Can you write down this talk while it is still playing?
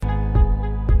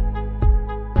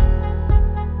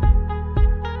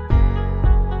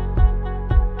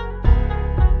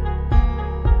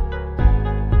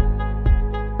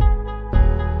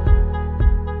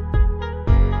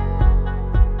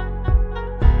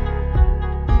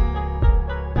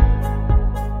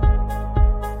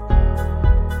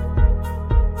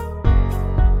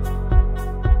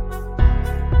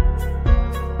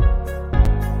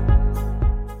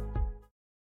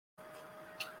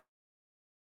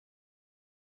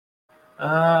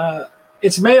Uh,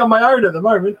 it's me on my own at the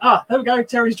moment. There we go.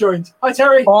 Terry's joined. Hi,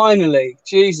 Terry. Finally,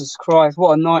 Jesus Christ,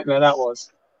 what a nightmare that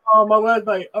was. Oh, my word,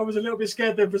 mate. I was a little bit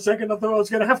scared there for a second. I thought I was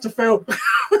going to have to film.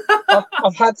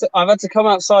 I've had to come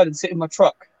outside and sit in my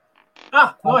truck.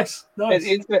 Nice.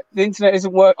 The internet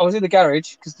isn't working. I was in the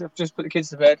garage because I've just put the kids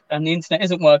to bed, and the internet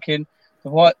isn't working.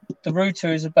 The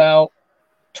router is about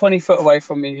 20 foot away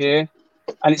from me here,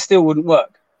 and it still wouldn't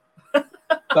work.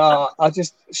 I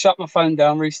just shut my phone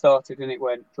down, restarted, and it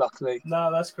went, luckily.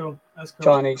 No, that's cool.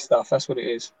 Chinese stuff, that's what it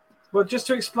is. Well, just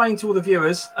to explain to all the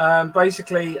viewers,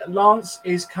 basically, Lance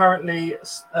is currently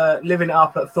living it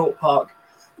up at Thorpe Park.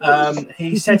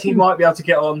 He said he might be able to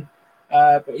get on,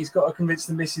 but he's got to convince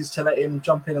the missus to let him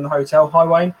jump in on the hotel. Hi,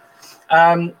 Wayne.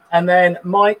 And then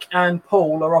Mike and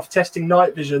Paul are off testing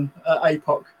night vision at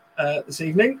APOC this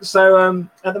evening. So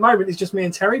at the moment, it's just me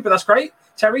and Terry, but that's great.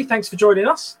 Terry, thanks for joining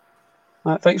us.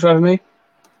 Thanks for having me.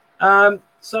 We'll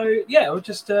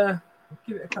just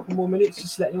give it a couple more minutes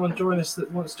just to let anyone join us that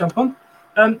wants to jump on.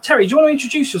 Terry, do you want to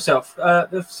introduce yourself?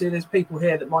 Obviously, there's people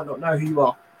here that might not know who you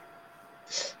are.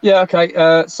 Yeah,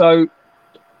 okay. So,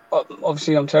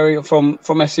 obviously, I'm Terry. I'm from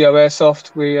SEO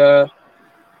Airsoft.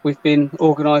 We've been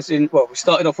organising. Well, we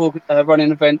started off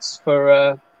running events for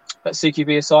at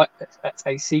CQB site. At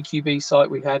a CQB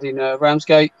site we had in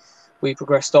Ramsgate. We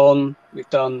progressed on.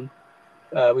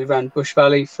 We ran Bush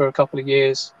Valley for a couple of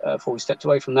years before we stepped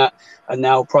away from that, and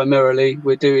now primarily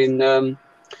we're doing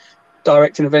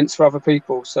directing events for other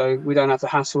people. So we don't have the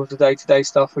hassle of the day-to-day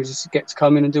stuff. We just get to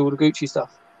come in and do all the Gucci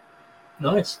stuff.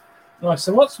 Nice.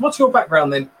 So what's your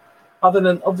background then, other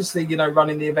than obviously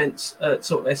running the events at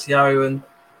sort of SEO and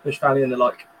Bush Valley and the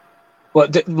like? Well,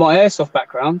 my airsoft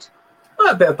background.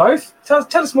 A bit of both. Tell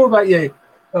us more about you.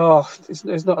 Oh,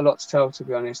 there's not a lot to tell, to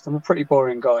be honest. I'm a pretty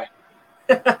boring guy.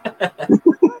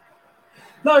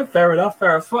 No, fair enough.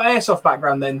 For airsoft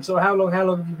background then. So how long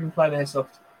have you been playing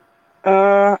airsoft?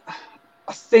 I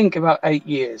think about 8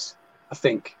 years. I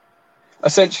think.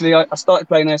 Essentially, I started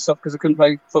playing airsoft because I couldn't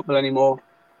play football anymore,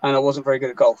 and I wasn't very good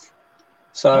at golf.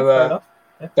 So,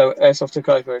 so airsoft took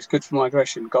over. It's good for my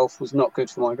aggression. Golf was not good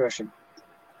for my aggression.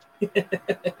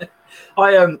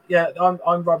 I'm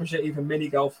rubbish at even mini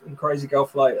golf and crazy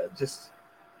golf.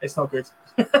 It's not good.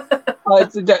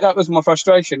 That was my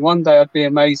frustration. One day I'd be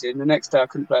amazing, the next day I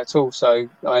couldn't play at all. So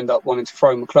I end up wanting to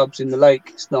throw my clubs in the lake.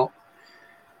 It's not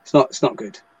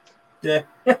good. Yeah,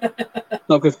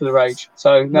 not good for the rage.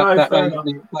 So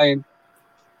playing.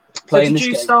 So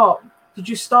did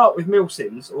you start with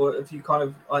Milsims, or have you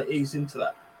kind of eased into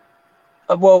that?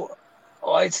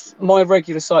 My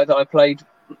regular site that I played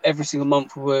every single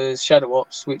month was Shadow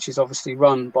Ops, which is obviously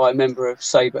run by a member of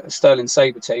Sterling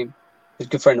Sabre team. He's a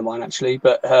good friend of mine actually,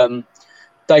 but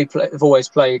they've always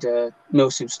played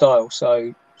Milsim style.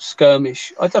 So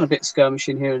skirmish, I've done a bit of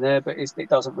skirmishing here and there, but it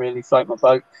doesn't really float my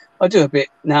boat. I do a bit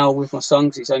now with my son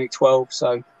because he's only 12,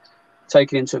 so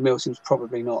taking him to a Milsim's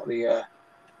probably not the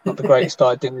greatest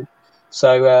idea.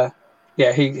 So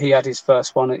he had his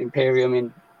first one at Imperium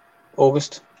in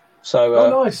August.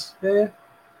 So nice, yeah.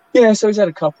 Yeah, so he's had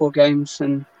a couple of games,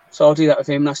 and so I'll do that with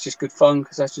him. That's just good fun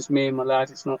because that's just me and my lad.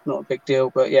 It's not a big deal.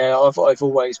 But yeah, I've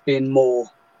always been more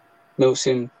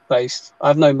Milsim based. I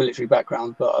have no military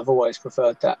background, but I've always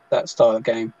preferred that style of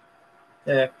game.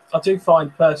 Yeah, I do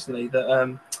find personally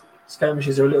that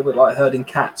skirmishes are a little bit like herding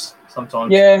cats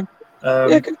sometimes. Yeah,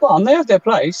 good fun. They have their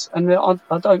place, and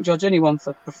I don't judge anyone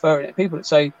for preferring it. People that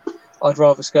say I'd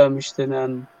rather skirmish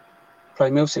than play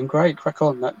Milsim, great, crack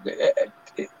on.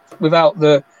 Without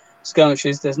the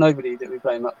skirmishes, there's nobody that we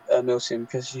play Milsim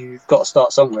because you've got to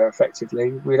start somewhere.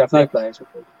 Effectively, we'd have no players.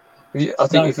 I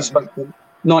think if you spoke to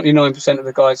 99% of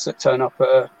the guys that turn up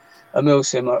at a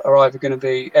Milsim are either going to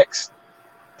be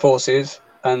ex-forces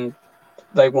and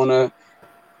they're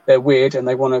weird and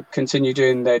they want to continue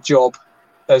doing their job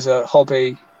as a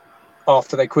hobby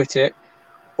after they quit it,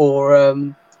 or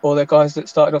they're guys that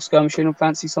started off skirmishing and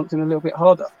fancy something a little bit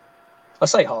harder. I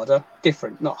say harder,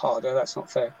 different, not harder. That's not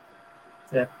fair.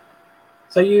 Yeah.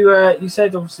 So you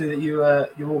said obviously that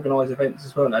you organise events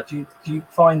as well now. Do you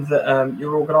find that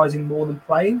you're organising more than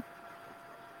playing?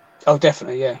 Oh,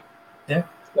 definitely, yeah. Yeah?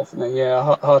 Definitely, yeah.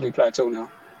 I hardly play at all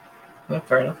now. Yeah,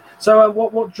 fair enough. So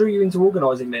what drew you into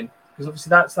organising then? Because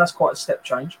obviously that's quite a step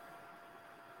change.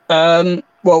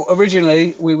 Well,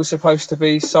 originally we were supposed to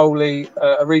be solely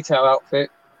a retail outfit,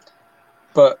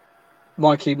 but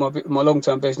Mikey, my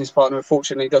long-term business partner,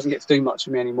 unfortunately doesn't get to do much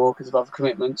for me anymore because of other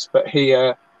commitments. But he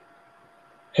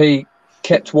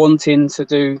kept wanting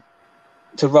to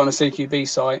run a CQB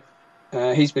site.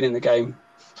 He's been in the game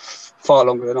far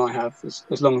longer than I have,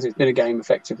 as long as it's been a game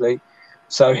effectively.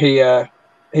 So he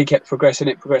he kept progressing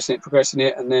it,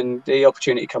 and then the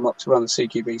opportunity come up to run the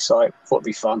CQB site. Thought it'd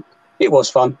be fun. It was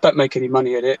fun. Don't make any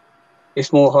money at it.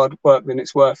 It's more hard work than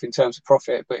it's worth in terms of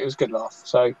profit, but it was a good laugh.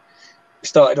 So we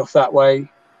started off that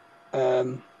way.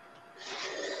 I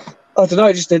don't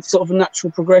know, just a sort of a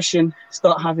natural progression.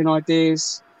 Start having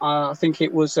ideas. I think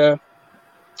it was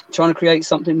trying to create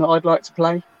something that I'd like to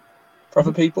play for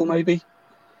other people, maybe.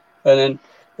 And then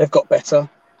they've got better,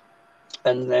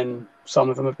 and then some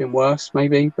of them have been worse,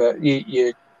 maybe. But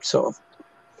you sort of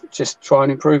just try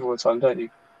and improve all the time, don't you?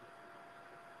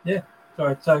 Yeah.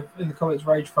 Sorry. So in the comments,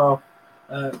 Rage File,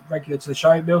 regular to the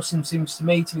show. Milsim seems to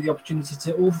me to be the opportunity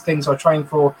to all the things I trained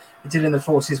for and did in the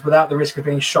forces without the risk of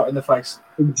being shot in the face.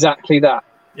 Exactly that.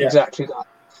 Yeah. Exactly that.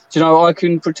 Do you know, I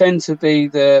can pretend to be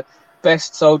the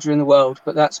best soldier in the world,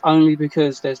 but that's only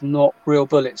because there's not real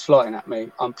bullets flying at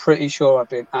me. I'm pretty sure I've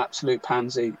been absolute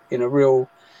pansy in a real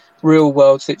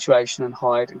world situation and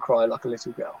hide and cry like a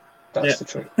little girl. That's the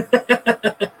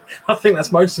truth. I think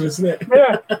that's most of us, isn't it?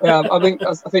 Yeah.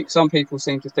 I think some people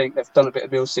seem to think they've done a bit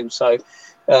of milsim, so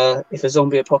if a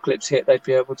zombie apocalypse hit, they'd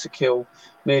be able to kill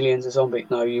millions of zombies.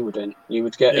 No, you wouldn't. You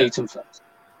would get eaten first.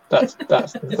 That's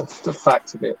the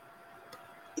fact of it.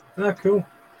 Oh, cool.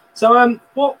 So,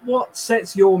 what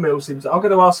sets your milsims? I'm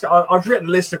going to ask. I've written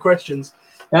a list of questions.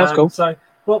 Yeah, that's cool. So,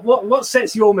 what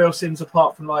sets your milsims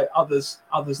apart from like others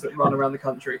that run around the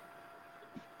country?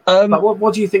 Like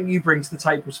what do you think you bring to the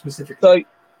table specifically?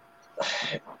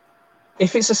 So,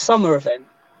 if it's a summer event,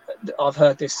 I've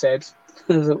heard this said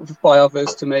by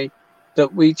others to me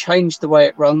that we change the way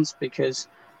it runs because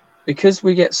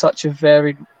we get such a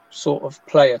varied sort of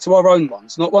player to our own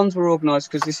ones, not ones we're organised,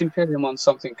 because this Imperium one's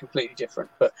something completely different.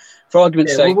 But for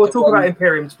argument's sake, we'll talk about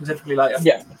Imperium specifically later.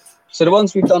 Yeah. So the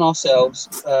ones we've done ourselves,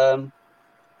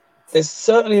 there's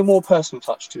certainly a more personal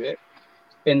touch to it,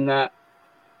 in that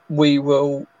we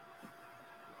will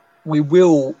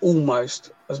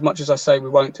almost, as much as I say we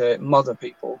won't do it, mother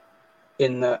people,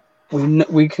 in that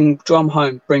we can drum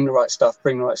home, bring the right stuff,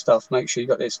 make sure you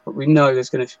got this, but we know there's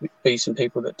going to be some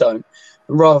people that don't.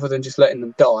 And rather than just letting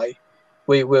them die,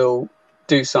 we will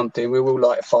do something. We will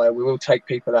light a fire. We will take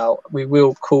people out. We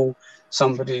will call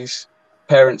somebody's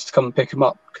parents to come and pick them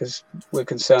up because we're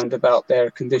concerned about their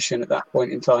condition at that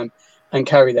point in time, and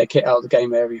carry their kit out of the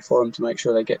game area for them to make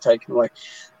sure they get taken away.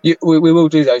 We will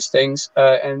do those things,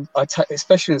 and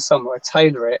especially in summer, I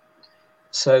tailor it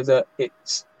so that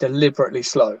it's deliberately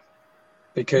slow,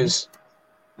 because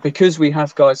we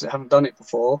have guys that haven't done it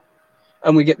before,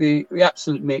 and we get the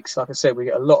absolute mix. Like I said, we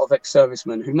get a lot of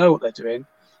ex-servicemen who know what they're doing,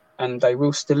 and they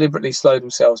will deliberately slow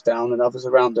themselves down and others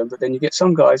around them. But then you get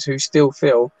some guys who still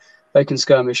feel they can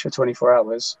skirmish for 24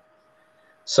 hours.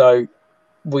 So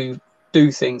we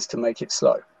do things to make it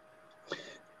slow.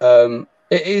 It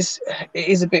is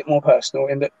a bit more personal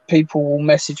in that people will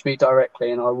message me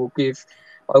directly, and I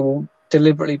will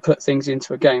deliberately put things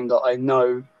into a game that I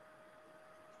know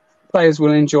players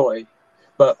will enjoy.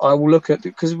 But I will look at,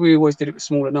 because we always did it with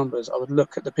smaller numbers, I would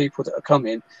look at the people that are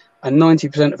coming, and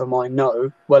 90% of them I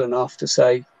know well enough to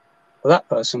say, well, that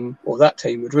person or that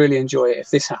team would really enjoy it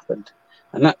if this happened,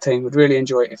 and that team would really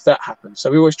enjoy it if that happened. So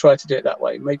we always try to do it that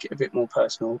way, make it a bit more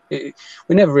personal. We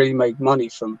never really made money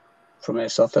from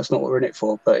Airsoft. That's not what we're in it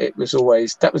for. But it was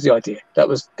always, that was the idea. That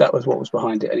was what was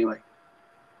behind it anyway.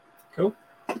 Cool.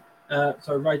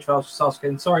 So Rage Valve was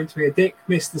asking, sorry to be a dick,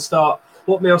 missed the start.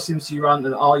 What milsims do you run,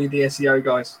 and are you the SEO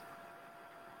guys?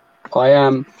 I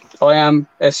am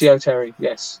SEO Terry.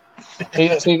 Yes.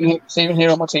 It's even here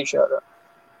on my t-shirt.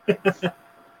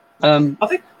 I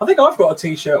think I've got a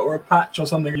t-shirt or a patch or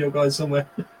something of your guys somewhere.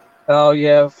 Oh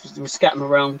yeah, we scatter them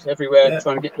around everywhere,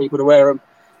 trying to get people to wear them.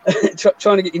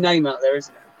 Trying to get your name out there,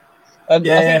 isn't it? I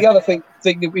think the other thing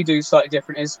that we do slightly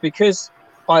different is, because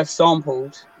I've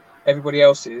sampled everybody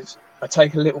else's, I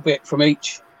take a little bit from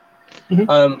each.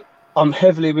 Mm-hmm. I'm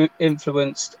heavily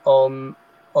influenced on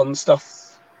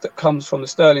stuff that comes from the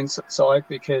Sterling side,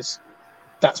 because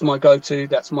that's my go-to.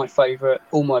 That's my favourite.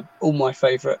 All my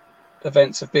favourite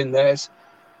events have been theirs,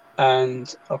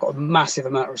 and I've got a massive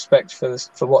amount of respect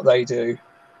for what they do.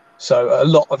 So a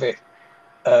lot of it,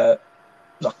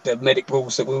 like the medic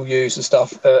rules that we'll use and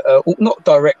stuff, not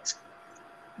direct,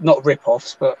 not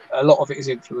rip-offs, but a lot of it is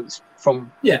influenced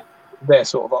from their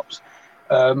sort of ops.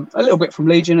 A little bit from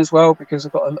Legion as well, because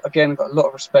I've got a lot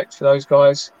of respect for those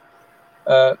guys.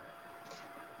 So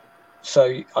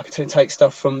I can take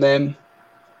stuff from them.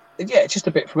 Yeah, just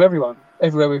a bit from everyone.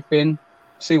 Everywhere we've been,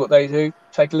 see what they do,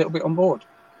 take a little bit on board,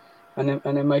 and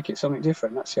then make it something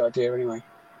different. That's the idea anyway.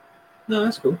 No,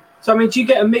 that's cool. So, I mean, do you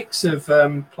get a mix of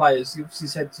players? You obviously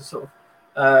said to sort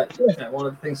of, one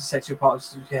of the things that sets you apart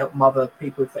is to help mother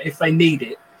people if they need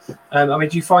it. I mean,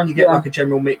 do you find you get like a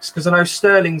general mix? Because I know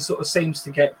Sterling sort of seems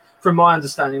to get, from my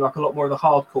understanding, like a lot more of the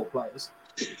hardcore players.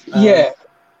 Yeah,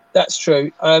 that's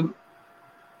true.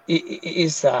 It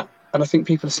is that, and I think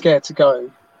people are scared to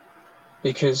go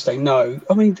because they know.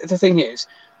 I mean, the thing is,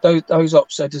 those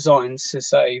ops are designed to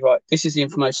say, right, this is the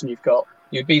information you've got.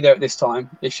 You'd be there at this time.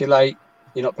 If you're late,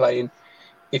 you're not playing.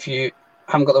 If you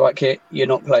haven't got the right kit, you're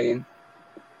not playing.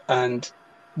 And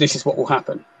this is what will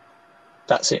happen.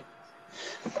 That's it.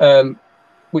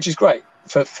 Which is great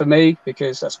for me,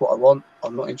 because that's what I want.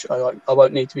 I'm not I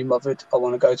won't need to be mothered. I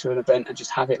want to go to an event and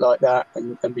just have it like that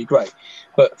and be great.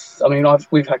 But I mean,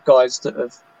 we've had guys that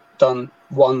have done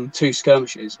 1-2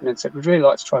 skirmishes and then said, we'd really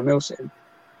like to try Milsim,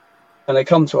 and they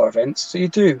come to our events. So you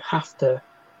do have to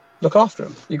look after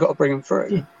them. You've got to bring them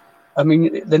through. I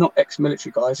mean, they're not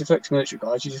ex-military guys. If they're ex-military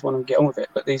guys, you just want them to get on with it.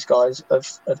 But these guys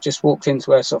have just walked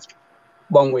into Airsoft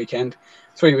one weekend.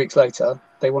 3 weeks later,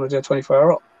 they want to do a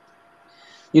 24-hour op.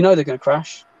 You know they're going to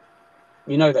crash.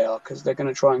 You know they are, because they're going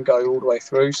to try and go all the way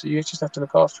through. So you just have to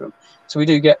look after them. So we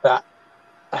do get that.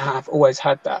 I have always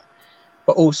had that.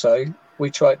 But also, we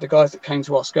tried the guys that came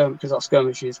to our skirmish, because our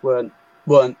skirmishes weren't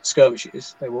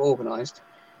skirmishes. They were organised.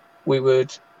 We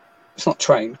would, it's not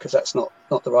train, because that's not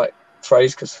the right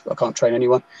phrase, because I can't train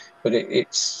anyone, but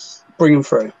it's bring them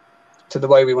through to the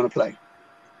way we want to play.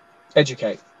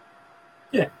 Educate.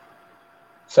 Yeah.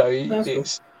 So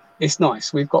it's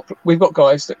nice. We've got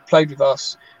guys that played with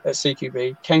us at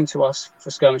CQB, came to us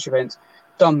for skirmish events,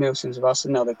 done Milsims with us,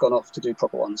 and now they've gone off to do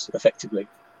proper ones effectively.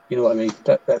 You know what I mean?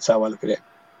 That's how I look at it.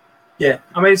 Yeah,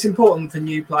 I mean, it's important for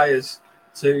new players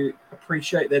to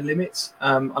appreciate their limits.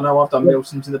 I know I've done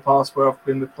Milsims in the past where I've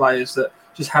been with players that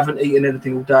just haven't eaten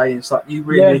anything all day. And it's like, you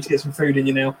really need to get some food in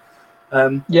you now.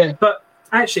 But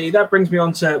actually, that brings me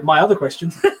on to my other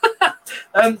question.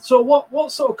 So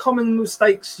what sort of common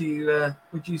mistakes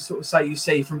would you sort of say you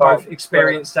see from both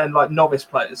experienced and like novice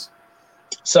players?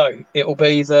 So it will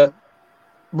be the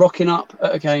rocking up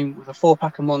at a game with a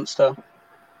 4-pack of Monster,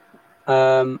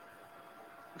 a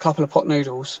couple of pot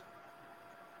noodles,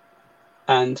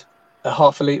 and a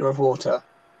half a litre of water,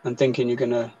 and thinking you're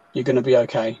gonna be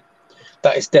okay.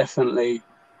 That is definitely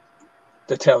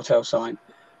the telltale sign.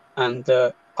 And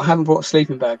I haven't brought a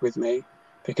sleeping bag with me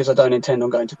because I don't intend on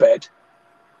going to bed.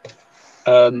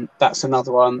 That's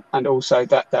another one. And also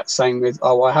that same with,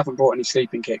 I haven't brought any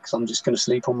sleeping kit because I'm just going to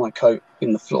sleep on my coat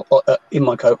in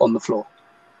my coat on the floor.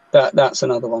 That's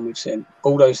another one we've seen.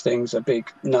 All those things are big.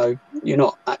 No, you're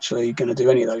not actually going to do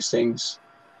any of those things.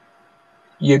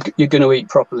 You're going to eat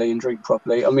properly and drink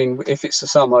properly. I mean, if it's the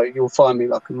summer, you'll find me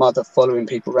like a mother following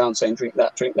people around saying, drink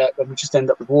that. And we just end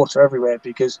up with water everywhere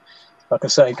because, like I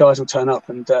say, guys will turn up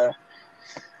and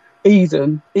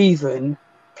even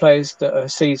players that are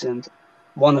seasoned,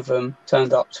 one of them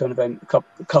turned up to an event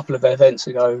a couple of events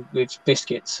ago with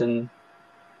biscuits and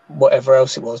whatever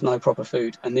else it was, no proper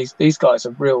food. And these guys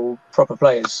are real proper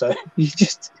players. So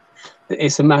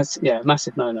it's a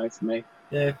massive no-no for me.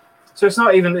 Yeah. So it's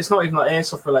not even like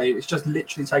airsoft related. It's just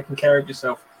literally taking care of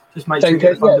yourself. Just make sure you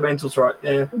get the fundamentals right.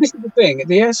 Yeah. This is the thing.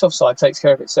 The airsoft side takes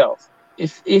care of itself.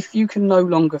 If you can no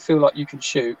longer feel like you can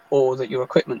shoot or that your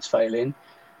equipment's failing,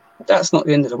 that's not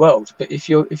the end of the world. But if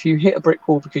you hit a brick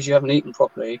wall because you haven't eaten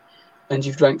properly, and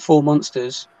you've drank 4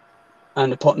 Monsters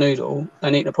and a pot noodle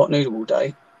and eaten a pot noodle all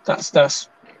day, that's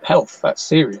health. That's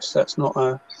serious. That's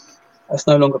no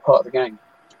longer part of the game.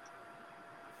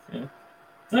 Yeah.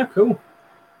 Oh, cool.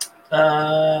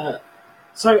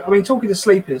 So, I mean, talking to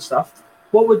sleeping and stuff,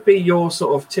 what would be your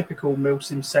sort of typical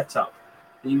Milsim setup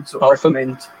that you'd sort of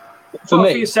recommend? For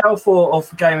me, for yourself or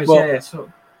for gamers?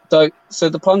 Well, so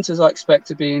the punters I expect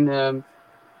to be in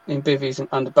bivvies and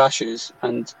under bashers,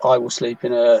 and I will sleep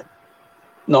in a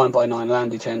 9x9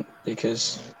 landy tent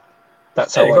because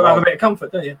that's how you've got to have a bit of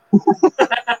comfort, don't you?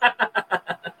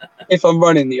 If I'm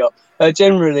running the op.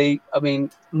 Generally, I mean,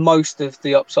 most of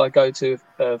the ops I go to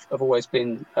have always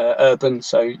been urban,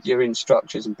 so you're in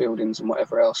structures and buildings and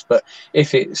whatever else. But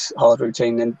if it's hard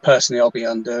routine, then personally I'll be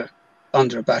under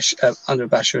a basher and a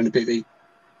bivvy.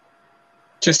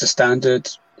 Just a standard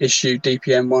issue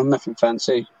DPM one, nothing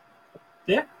fancy.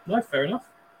 Yeah, no, fair enough.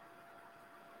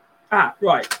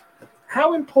 Right.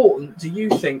 How important do you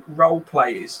think role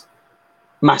play is?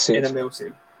 Massive. In a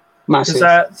Milsim?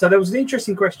 Massive. So there was an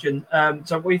interesting question.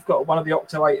 So we've got one of the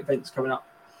Octo 8 events coming up.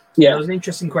 Yeah. There was an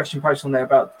interesting question posted on there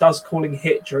about, does calling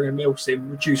hit during a Milsim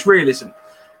reduce realism?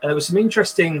 And there was some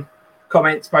interesting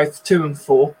comments, both 2 and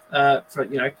 4. For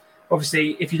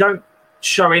obviously, if you don't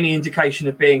show any indication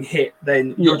of being hit,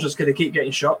 then you're just going to keep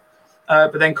getting shot.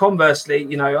 But then conversely,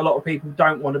 a lot of people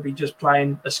don't want to be just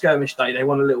playing a skirmish day. They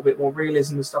want a little bit more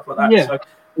realism and stuff like that. Yeah.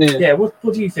 So,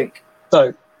 what do you think?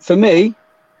 So for me,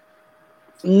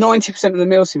 90% of the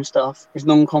Milsim stuff is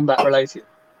non-combat related.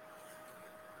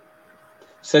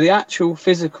 So the actual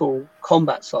physical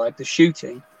combat side, the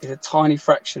shooting, is a tiny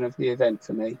fraction of the event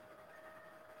for me.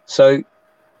 So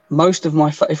most of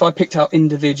my, if I picked out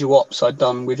individual ops I'd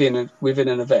done within an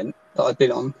event that I'd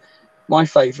been on, my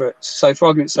favourites. So for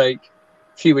argument's sake,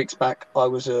 a few weeks back, I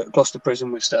was at Gloucester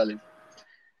Prison with Sterling.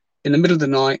 In the middle of the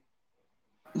night,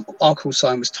 our call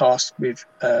sign was tasked with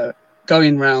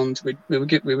going round.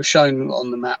 We were shown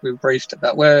on the map. We were briefed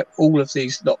about where all of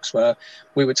these locks were.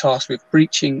 We were tasked with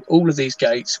breaching all of these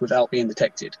gates without being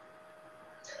detected.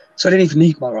 So I didn't even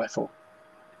need my rifle.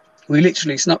 We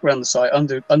literally snuck around the site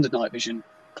under night vision,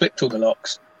 clipped all the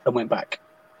locks, and went back.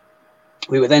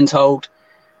 We were then told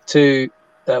to.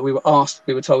 We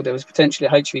were told there was potentially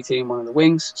a HVT in one of the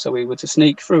wings, so we were to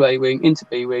sneak through A wing into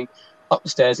B wing, up the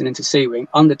stairs and into C wing,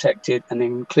 undetected, and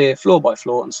then clear floor by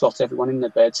floor and slot everyone in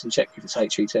their beds and check if it's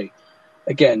HVT.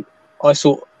 Again, I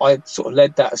sort of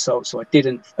led that assault, so I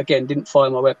didn't fire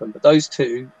my weapon. But those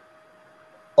two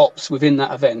ops within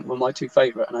that event were my two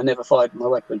favourite, and I never fired my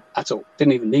weapon at all.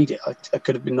 Didn't even need it. I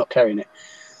could have been not carrying it.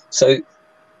 So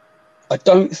I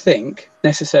don't think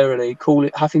necessarily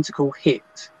having to call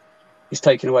hit is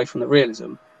taken away from the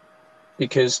realism,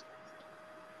 because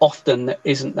often there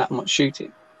isn't that much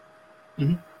shooting.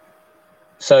 Mm-hmm.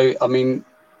 So, I mean,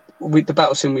 with the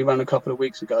battle sim we ran a couple of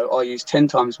weeks ago, I used 10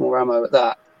 times more ammo at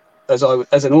that as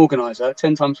an organizer,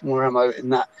 10 times more ammo in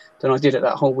that than I did at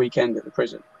that whole weekend at the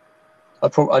prison.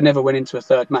 I never went into a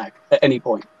third mag at any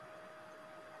point.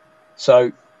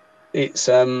 So it's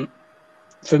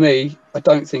for me, I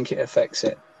don't think it affects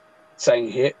it saying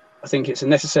hit. I think it's a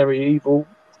necessary evil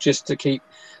just to keep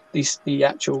the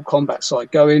actual combat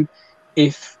side going.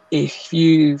 If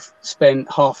you've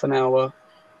spent half an hour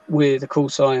with a call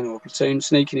sign or a platoon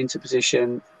sneaking into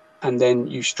position, and then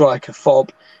you strike a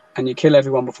fob and you kill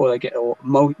everyone before they get, or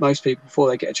most people before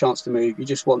they get a chance to move, you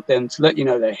just want them to let you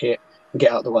know they're hit and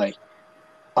get out of the way.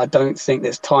 I don't think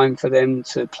there's time for them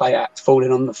to play act,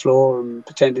 falling on the floor and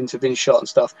pretending to have been shot and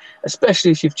stuff,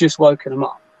 especially if you've just woken them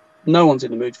up. No one's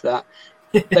in the mood for that.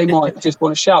 They might just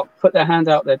want to shout, put their hand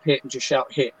out their pit and just shout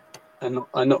hit and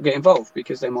not get involved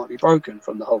because they might be broken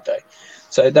from the whole day.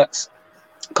 So that's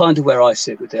kind of where I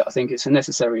sit with it. I think it's a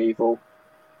necessary evil.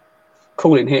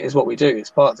 Calling hit is what we do. It's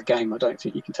part of the game. I don't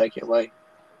think you can take it away.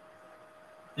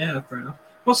 Yeah, fair enough.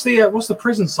 What's the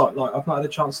prison site like? I've not had a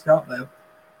chance to go up there.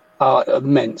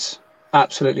 Immense.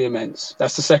 Absolutely immense.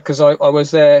 That's the second, because I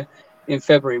was there in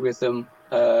February with them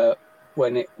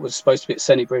when it was supposed to be at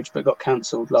Senny Bridge, but got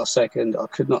cancelled last second. I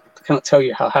cannot tell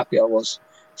you how happy I was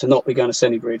to not be going to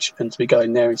Senny Bridge and to be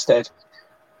going there instead.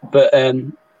 But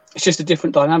it's just a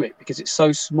different dynamic because it's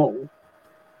so small,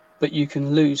 but you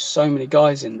can lose so many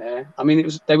guys in there. I mean,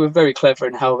 they were very clever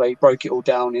in how they broke it all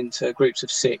down into groups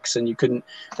of 6, and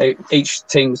each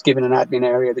team was given an admin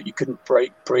area that you couldn't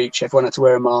breach. Everyone had to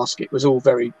wear a mask. It was all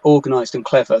very organised and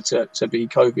clever to be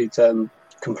COVID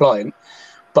compliant.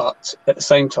 But at the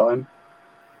same time,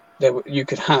 you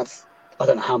could have, I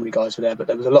don't know how many guys were there, but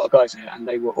there was a lot of guys there, and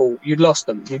they were all, you'd lost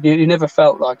them. You never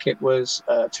felt like it was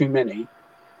too many.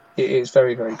 It is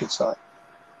very, very good site.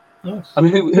 Nice. I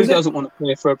mean, who doesn't want to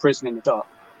play for a prison in the dark?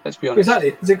 Let's be honest.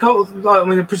 Exactly. Is it called, like, I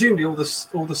mean, presumably all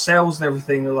the cells and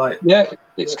everything are like... Yeah,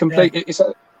 it's complete. Yeah. It's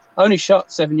only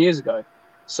shut 7 years ago.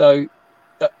 So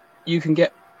you can't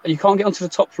get onto the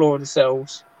top floor of the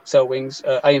cell wings,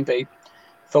 A and B,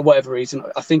 for whatever reason.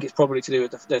 I think it's probably to do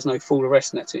with there's no full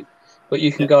arrest netting. But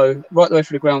you can go right the way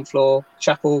through the ground floor,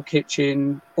 chapel,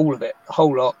 kitchen, all of it, the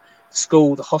whole lot,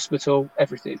 school, the hospital,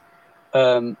 everything.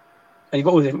 And you've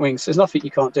got all the different wings. There's nothing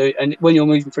you can't do. And when you're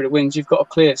moving through the wings, you've got a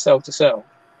clear cell to cell.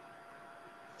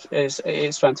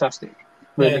 It's fantastic.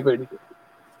 Really good.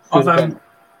 I've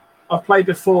played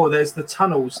before. There's the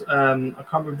tunnels. I can't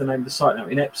remember the name of the site now.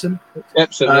 In Epsom.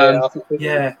 Epsom,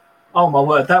 yeah. Oh my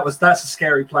word, that's a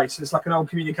scary place. It's like an old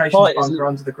communications bunker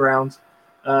under the ground.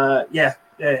 Yeah.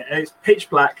 It's pitch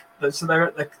black. So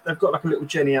they've got like a little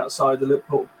jenny outside, the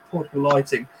little portable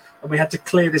lighting, and we had to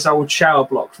clear this old shower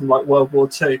block from like World War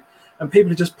II. And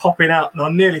people are just popping out, and I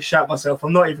nearly shat myself.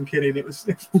 I'm not even kidding. It was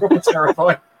proper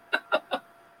terrifying.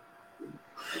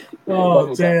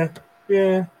 Oh dear.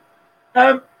 Yeah.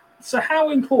 So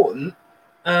how important?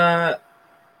 I'll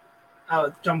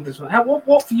jump this one.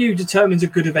 What for you determines a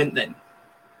good event then?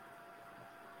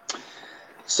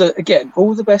 So again,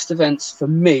 all the best events for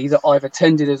me that I've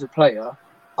attended as a player,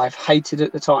 I've hated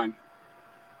at the time.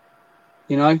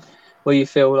 You know, where you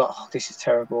feel like, oh, this is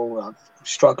terrible. I'm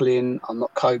struggling. I'm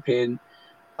not coping.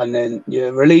 And then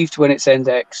you're relieved when it's end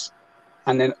X.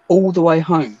 And then all the way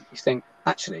home, you think,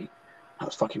 actually, that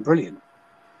was fucking brilliant.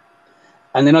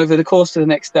 And then over the course of the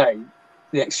next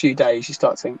few days, you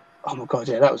start to think, oh my God,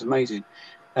 yeah, that was amazing.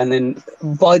 And then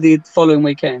by the following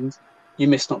weekend, you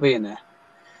miss not being there.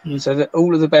 So that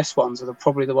all of the best ones are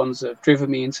probably the ones that have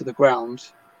driven me into the ground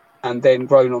and then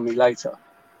grown on me later.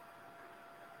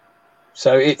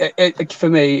 So for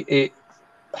me,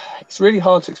 it's really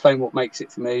hard to explain what makes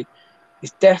it for me.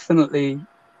 It's definitely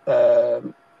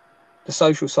the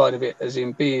social side of it, as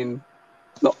in being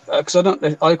not, because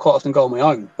I quite often go on my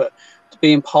own, but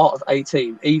being part of a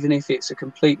team, even if it's a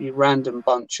completely random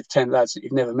bunch of 10 lads that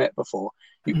you've never met before,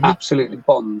 you absolutely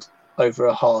bond over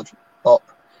a hard op.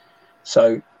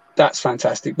 So that's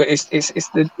fantastic. But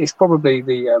it's probably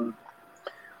the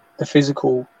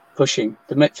physical pushing,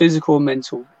 the physical and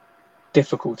mental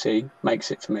difficulty makes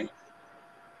it for me.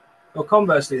 Well,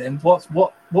 conversely, then,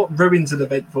 what ruins an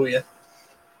event for you?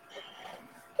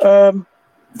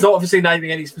 Not obviously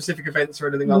naming any specific events or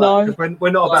anything like that, because we're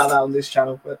not about that on this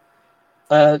channel. But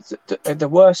the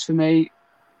worst for me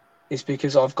is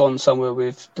because I've gone somewhere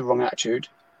with the wrong attitude.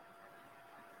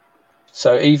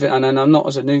 So and I'm not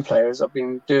as a new player, as I've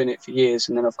been doing it for years,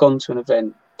 and then I've gone to an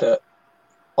event that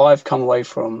I've come away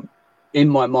from, in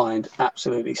my mind,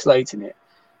 absolutely slating it.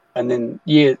 And then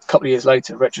a couple of years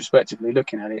later, retrospectively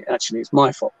looking at it, actually it's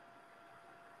my fault.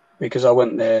 Because I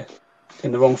went there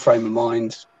in the wrong frame of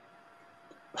mind,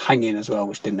 hanging as well,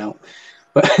 which didn't help.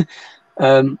 But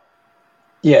in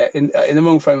the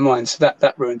wrong frame of mind, so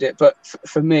that ruined it. But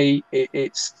for me,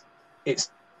 it's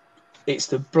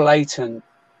the blatant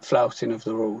flouting of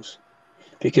the rules,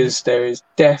 because there is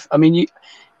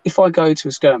if I go to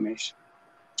a skirmish,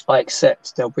 I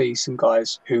accept there'll be some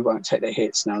guys who won't take their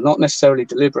hits now, not necessarily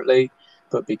deliberately,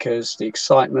 but because the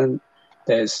excitement,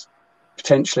 there's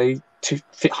potentially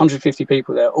 150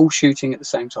 people there all shooting at the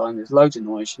same time, there's loads of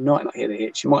noise, you might not hear the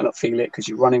hits, you might not feel it because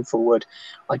you're running forward.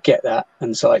 I get that,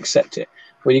 and so I accept it.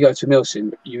 When you go to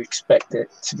Milsim, you expect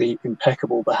it to be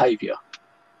impeccable behaviour.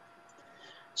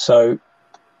 So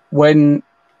when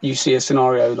you see a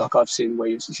scenario like I've seen where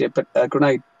you see a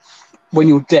grenade, when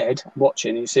you're dead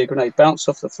watching, you see a grenade bounce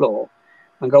off the floor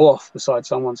and go off beside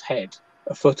someone's head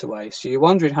a foot away. So you're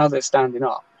wondering how they're standing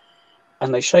up,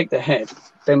 and they shake their head,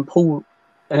 then pull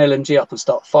an LMG up and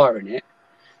start firing it.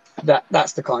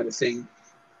 That's the kind of thing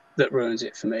that ruins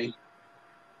it for me.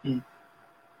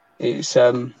 It's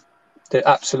the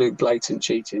absolute blatant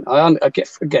cheating. I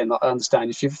understand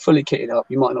if you're fully kitted up,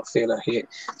 you might not feel a hit,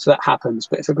 so that happens.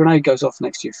 But if a grenade goes off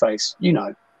next to your face, you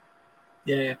know.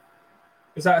 Yeah.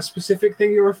 Is that a specific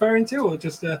thing you're referring to, or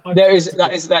just a? That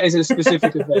is a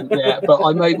specific event, yeah. But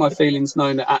I made my feelings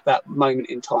known at that moment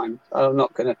in time. I'm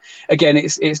not gonna. Again,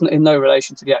 it's in no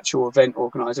relation to the actual event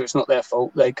organizer. It's not their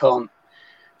fault. They can't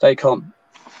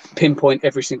pinpoint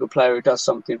every single player who does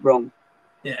something wrong.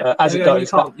 Yeah, as it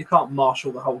goes, you can't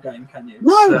marshal the whole game, can you?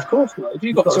 No, of course not. If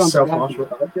you've got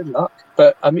 200, good luck.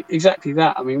 But I mean, exactly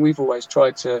that. I mean, we've always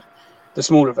tried to, the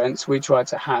small events, we try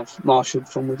to have marshalled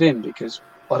from within, because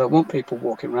I don't want people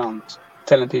walking around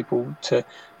telling people to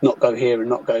not go here and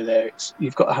not go there.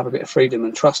 You've got to have a bit of freedom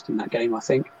and trust in that game, I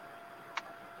think.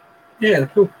 Yeah,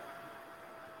 cool.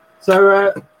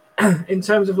 So, in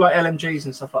terms of like LMGs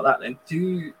and stuff like that, then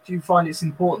do you find it's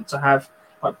important to have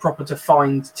like proper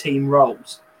defined team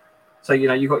roles? So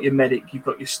you've got your medic, you've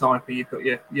got your sniper, you've got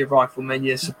your riflemen,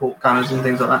 your support gunners, and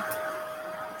things like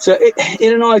that. So,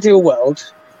 in an ideal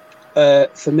world,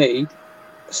 for me,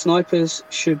 snipers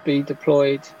should be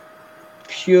deployed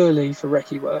purely for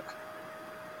recce work,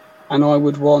 and I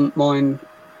would want mine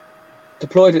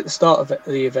deployed at the start of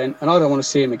the event, and I don't want to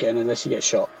see him again unless he gets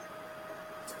shot.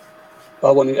 I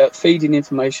want him feeding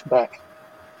information back,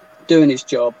 doing his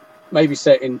job, maybe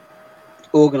setting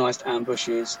organised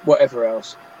ambushes, whatever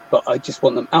else, but I just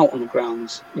want them out on the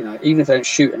grounds. Even if they don't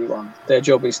shoot anyone, their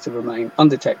job is to remain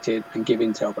undetected and give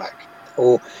intel back,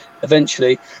 or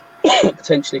eventually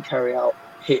potentially carry out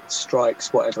hits,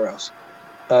 strikes, whatever else.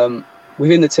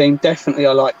 Within the team, definitely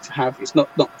I like to have, it's not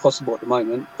possible at the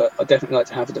moment, but I definitely like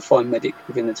to have a defined medic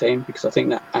within the team, because I think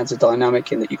that adds a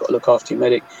dynamic in that you've got to look after your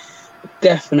medic.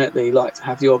 Definitely like to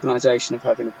have the organisation of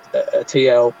having a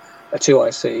TL, a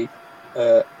 2IC,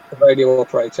 a radio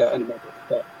operator, and a medic.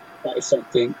 That is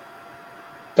something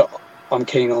that I'm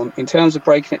keen on. In terms of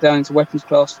breaking it down into weapons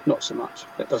class, not so much.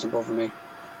 That doesn't bother me.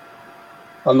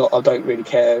 I don't really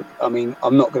care. I mean,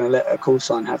 I'm not going to let a call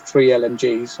sign have 3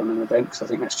 LMGs on an event, because I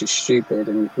think that's just stupid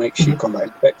and makes you combat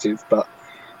effective. But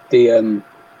I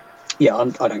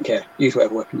don't care. Use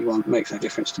whatever weapon you want. It makes no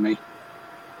difference to me.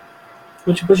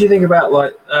 What do you think about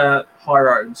like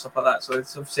Hyro and stuff like that? So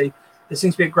it's obviously there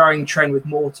seems to be a growing trend with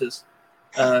mortars,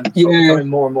 becoming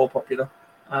more and more popular.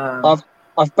 I've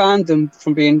I've banned them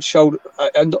from being shoulder.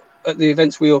 At the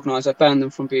events we organise, I banned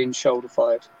them from being shoulder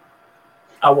fired.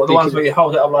 Oh, what, the ones where you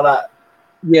hold it up like that?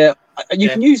 Yeah, you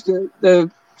can use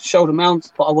the shoulder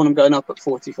mount, but I want them going up at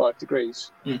 45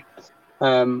 degrees.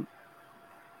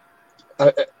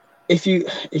 If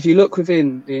you look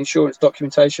within the insurance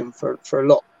documentation for a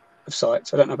lot of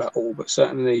sites, I don't know about all, but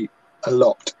certainly a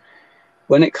lot,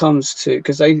 when it comes to,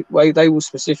 because they will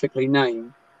specifically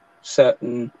name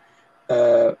certain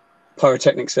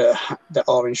pyrotechnics that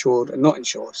are insured and not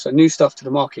insured. So new stuff to the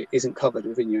market isn't covered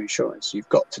within your insurance. You've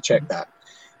got to check that.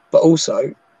 But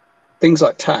also, things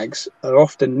like tags are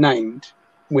often named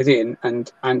within,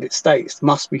 and it states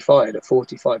must be fired at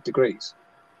 45 degrees.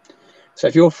 So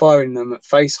if you're firing them at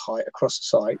face height across the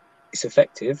site, it's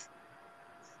effective.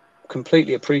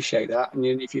 Completely appreciate that. And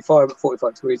if you fire them at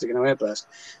 45 degrees, they're going to airburst.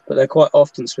 But they're quite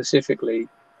often specifically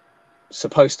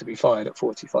supposed to be fired at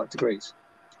 45 degrees.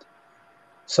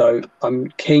 So I'm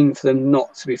keen for them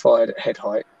not to be fired at head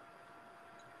height.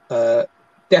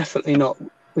 Definitely not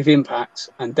with impacts,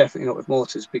 and definitely not with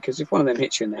mortars, because if one of them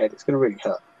hits you in the head, it's going to really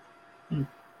hurt.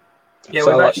 Yeah,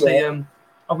 so, we've actually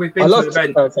we've been to an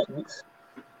event.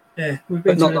 Yeah, we've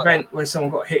been to an event where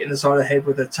someone got hit in the side of the head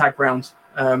with a tag round.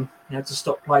 You had to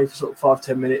stop play for sort of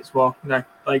 5-10 minutes while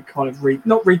they kind of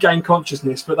not regain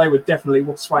consciousness, but they were definitely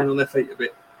swaying on their feet a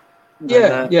bit.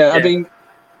 I mean,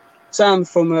 Sam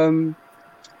from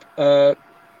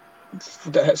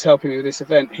that's helping me with this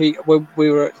event. We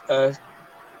were at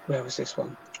where was this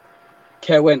one?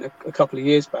 Care went a couple of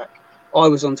years back. I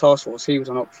was on task force. He was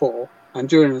on Op 4, and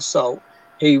during an assault,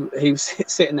 he was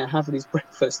sitting there having his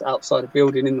breakfast outside a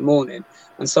building in the morning,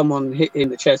 and someone hit him in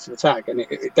the chest with a tag, and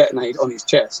it detonated on his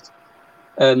chest.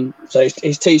 So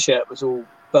his t-shirt was all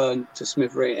burned to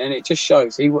smithereens, and it just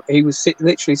shows he was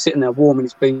literally sitting there warming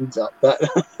his beans up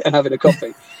and having a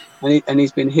coffee, and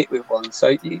he's been hit with one. So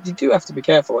you do have to be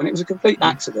careful, and it was a complete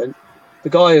accident. The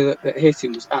guy that hit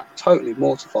him was totally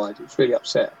mortified. He was really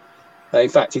upset. In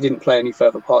fact, he didn't play any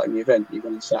further part in the event. He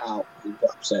went and sat out and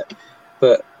got upset.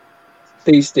 But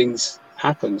these things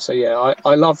happen. So yeah,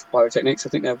 I love pyrotechnics. I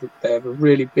think they have a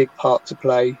really big part to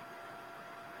play,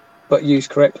 but used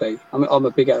correctly. I'm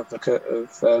a big advocate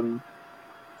of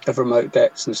remote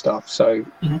dets and stuff. So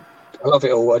I love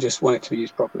it all. I just want it to be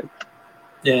used properly.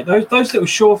 Yeah, those little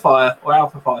Surefire or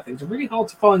Alpha Fire things are really hard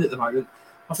to find at the moment.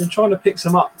 I've been trying to pick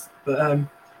some up, but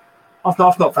I've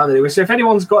not found any. So if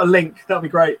anyone's got a link, that'd be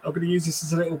great. I'm going to use this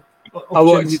as a little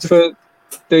opportunity for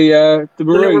the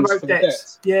Maroons remote for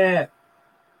dets. Yeah.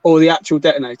 Or the actual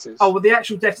detonators. Oh, well, the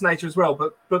actual detonator as well,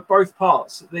 but both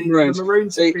parts. The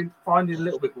Maroons have been finding a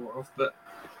little bit more of, but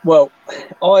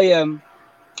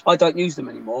I don't use them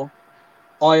anymore.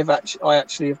 I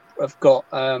actually have got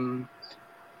what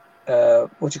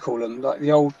do you call them? Like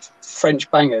the old French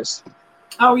bangers.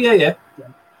 Oh yeah.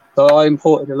 So I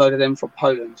imported a load of them from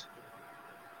Poland,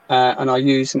 and I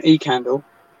use an e-candle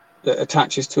that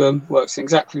attaches to them, works in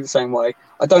exactly the same way.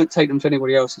 I don't take them to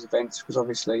anybody else's events because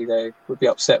obviously they would be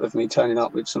upset with me turning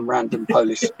up with some random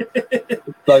Polish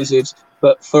explosives.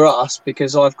 But for us,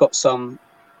 because I've got some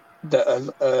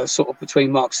that are sort of between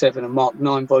Mark 7 and Mark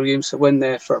 9 volumes, so when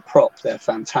they're for a prop, they're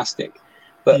fantastic.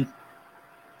 But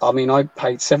I mean, I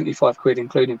paid 75 quid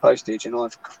including postage, and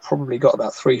I've probably got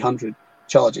about 300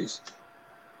 charges.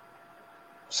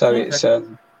 So it's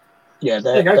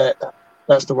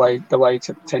that's the way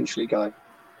to potentially go.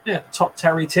 Yeah, top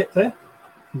Terry tip there.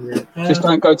 Yeah. Just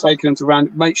don't go taking them to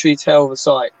random. Make sure you tell the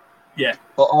site. Yeah.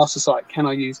 Or ask the site, can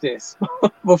I use this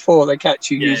before they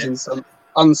catch you using some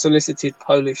unsolicited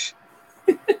Polish.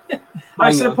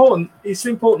 It's an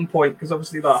important point because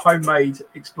obviously like homemade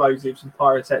explosives and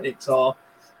pyrotechnics are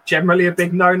generally a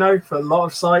big no-no for a lot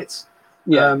of sites.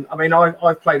 Yeah. I mean,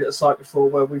 I've played at a site before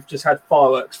where we've just had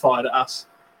fireworks fired at us.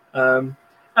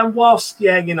 And whilst,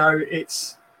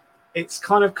 it's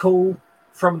kind of cool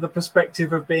from the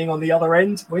perspective of being on the other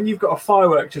end, when you've got a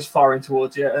firework just firing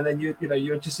towards you, and then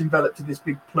you're just enveloped in this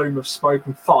big plume of smoke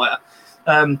and fire.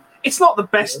 It's not the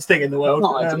best thing in the world.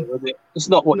 It's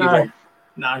not what you want.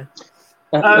 No,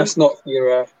 that's not for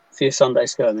your Sunday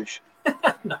skirmish.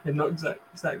 No, not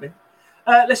exactly.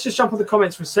 Let's just jump on the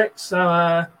comments for a sec.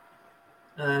 So.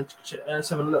 Let's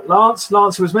have a look. Lance,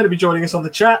 who was meant to be joining us on the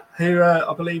chat, who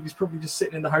I believe is probably just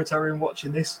sitting in the hotel room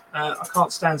watching this. I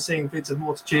can't stand seeing vids of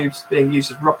mortar tubes being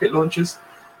used as rocket launchers.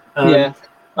 Yeah,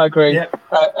 I agree. Yeah,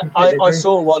 I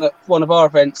saw one at one of our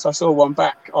events. I saw one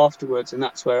back afterwards, and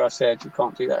that's where I said you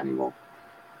can't do that anymore.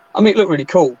 I mean, it looked really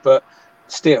cool, but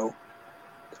still,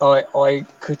 I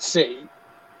could see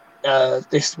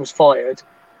this was fired.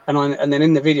 And then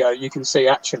in the video, you can see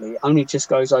actually only just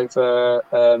goes over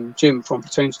Jim from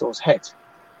Platoon Store's head.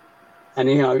 And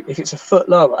if it's a foot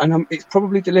lower, and it's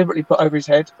probably deliberately put over his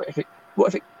head, but what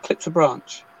if it clips a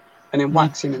branch and then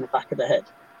whacks him in the back of the head?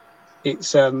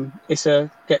 It's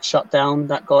a get shut down.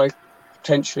 That guy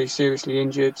potentially seriously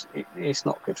injured. It's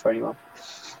not good for anyone.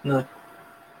 No.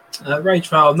 Rage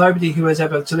File, nobody who has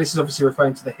ever, so this is obviously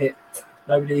referring to the hit,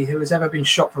 nobody who has ever been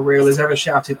shot for real has ever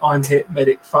shouted, "I'm hit,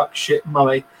 medic, fuck, shit,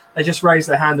 mummy." They just raise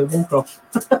their hand and walk off.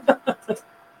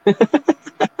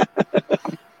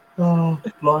 Oh,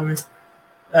 blimey.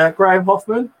 Graham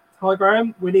Hoffman. Hi,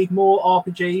 Graham. We need more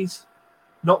RPGs,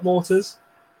 not mortars.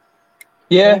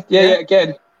 Yeah.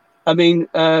 Again, I mean,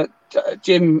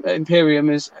 Jim Imperium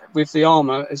is with the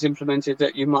armor has implemented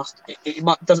that you must. It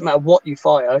doesn't matter what you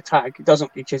fire, tag. It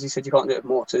doesn't, because he said you can't do it with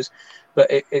mortars, but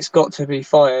it's got to be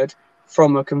fired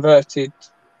from a converted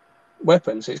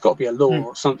weapon. So it's got to be a law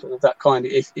or something of that kind.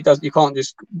 If it does, you can't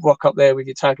just rock up there with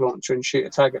your tag launcher and shoot a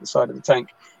tag at the side of the tank.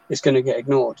 It's going to get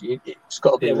ignored. It's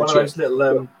got to be one of those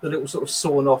little, the little sort of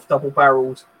sawn off,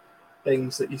 double-barreled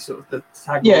things that you sort of the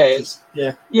tag launchers.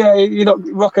 Yeah. You're not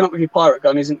rocking up with your pirate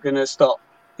gun. Isn't going to stop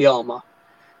the armor.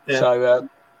 Yeah. So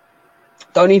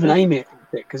don't even aim it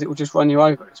because it will just run you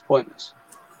over. It's pointless.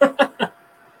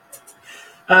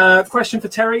 Question for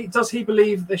Terry: does he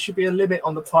believe there should be a limit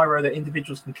on the pyro that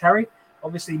individuals can carry?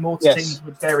 Obviously, mortar teams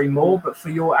would vary more, but for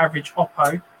your average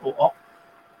oppo or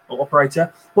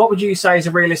operator, what would you say is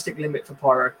a realistic limit for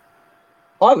pyro?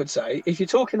 I would say, if you're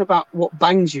talking about what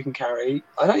bangs you can carry,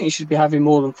 I don't think you should be having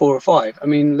more than 4 or 5. I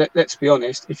mean, let's be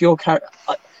honest. If you're I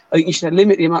think you should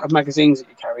limit the amount of magazines that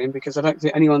you're carrying, because I don't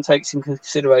think anyone takes into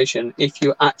consideration if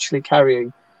you're actually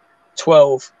carrying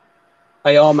 12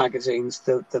 AR magazines,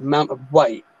 the amount of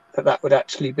weight that would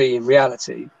actually be in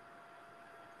reality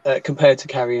compared to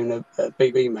carrying a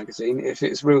BB magazine. If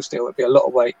it's real steel, it'd be a lot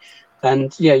of weight.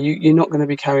 And you're not going to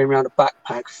be carrying around a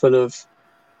backpack full of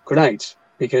grenades,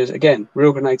 because again,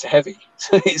 real grenades are heavy,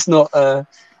 so it's not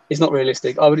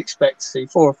realistic. I would expect to see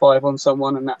 4 or 5 on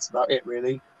someone, and that's about it,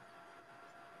 really.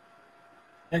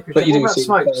 Yeah, but you do see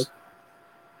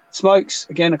smokes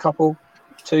again, a couple,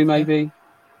 2 maybe.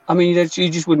 I mean, you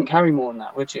just wouldn't carry more than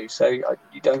that, would you? So you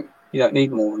don't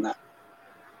need more than that.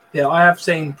 Yeah, I have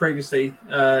seen previously.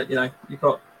 You've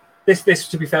got this.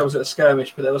 To be fair, was at a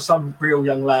skirmish, but there was some real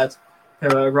young lad who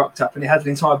rocked up, and he had an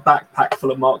entire backpack full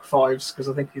of Mark Vs because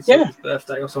I think it's his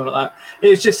birthday or something like that. He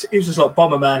was just like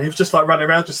Bomberman. He was just like running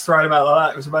around, just throwing them out like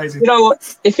that. It was amazing. You know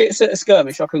what? If it's at a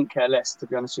skirmish, I couldn't care less, to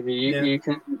be honest with you. You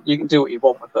can do what you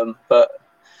want with them, but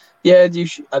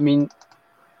I mean,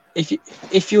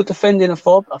 if you're defending a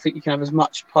fob, I think you can have as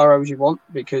much pyro as you want,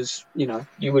 because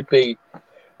you would be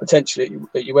potentially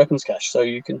at your weapons cache, so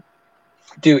you can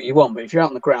do what you want. But if you're out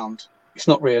on the ground, it's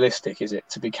not realistic, is it,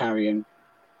 to be carrying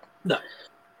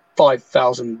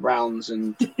 5,000 rounds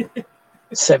and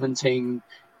 17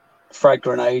 frag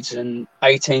grenades and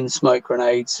 18 smoke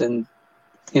grenades, and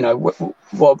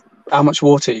how much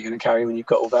water are you going to carry when you've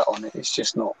got all that on it? It's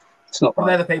just not. It's not right. And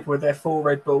they're the people with their 4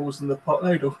 Red Bulls and the pot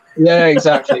noodle. Yeah,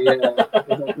 exactly. Yeah,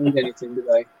 they don't need anything, do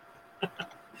they?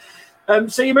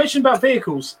 So you mentioned about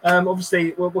vehicles.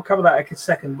 Obviously, we'll cover that in a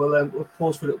second. We'll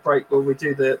pause for a little break while we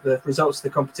do the results of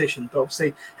the competition. But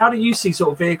obviously, how do you see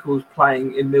sort of vehicles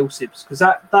playing in Milsips? Because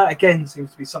that again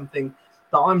seems to be something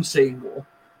that I'm seeing more.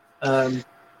 I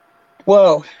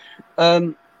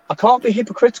can't be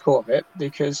hypocritical of it,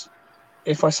 because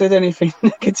if I said anything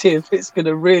negative, it's going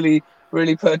to really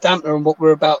put a damper on what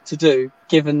we're about to do,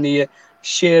 given the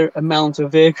sheer amount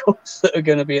of vehicles that are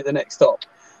going to be at the next stop.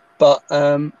 But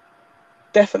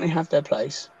definitely have their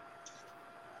place.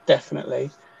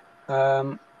 Definitely.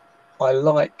 I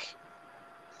love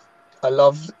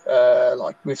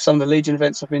like with some of the Legion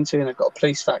events I've been to, and I've got a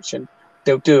police faction,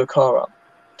 they'll do a car up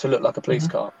to look like a police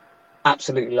car.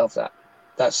 Absolutely love that.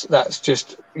 That's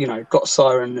just, got a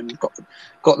siren and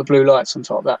got the blue lights on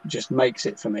top. That just makes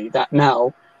it for me. That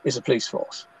now is a police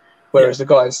force. Whereas the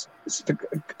guys,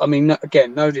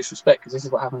 again, no disrespect, because this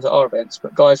is what happens at our events,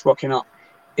 but guys rocking up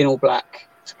in all black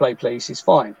to play police is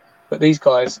fine. But these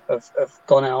guys have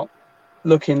gone out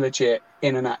looking legit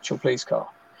in an actual police car.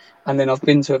 And then I've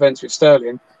been to events with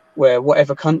Sterling where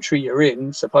whatever country you're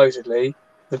in, supposedly,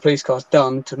 the police car's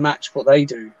done to match what they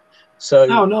do. So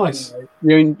nice.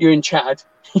 You're in Chad,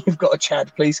 you've got a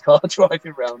Chad police car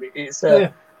driving around.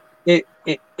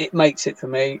 It makes it for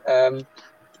me.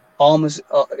 Armors,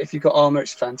 if you've got armor,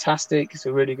 it's fantastic. It's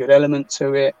a really good element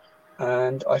to it,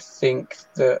 and I think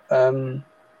that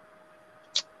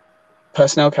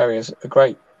personnel carriers are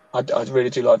great. I really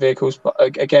do like vehicles, but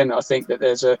again, I think that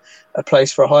there's a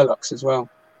place for a Hilux as well.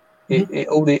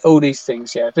 All these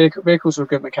things, vehicles are a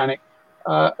good mechanic.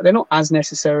 They're not as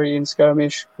necessary in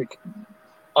skirmish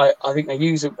I think they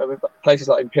use it. Places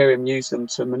like Imperium use them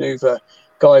to maneuver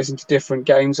guys into different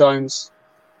game zones,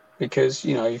 because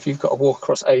if you've got to walk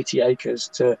across 80 acres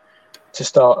to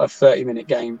start a 30-minute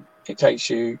game, it takes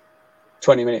you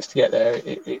 20 minutes to get there.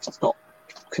 It's not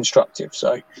constructive,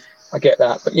 so I get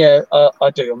that. But yeah, I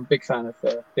do. I'm a big fan of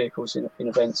vehicles in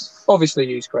events. Obviously,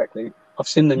 used correctly. I've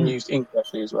seen them used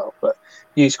incorrectly as well, but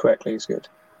used correctly is good.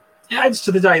 It adds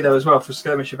to the day though as well for a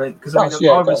skirmish event, because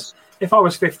if I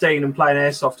was 15 and playing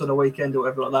airsoft on a weekend or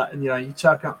whatever like that, and you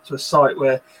turn up to a site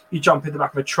where you jump in the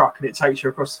back of a truck and it takes you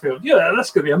across the field,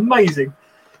 that's going to be amazing.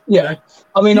 Yeah,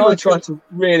 I mean, I try to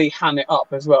really ham it up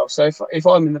as well. So if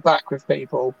I'm in the back with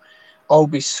people, I'll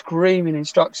be screaming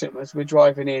instruction as we're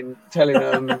driving in, telling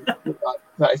them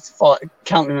that it's fight,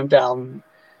 counting them down,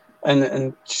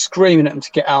 and screaming at them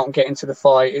to get out and get into the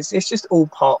fight. It's just all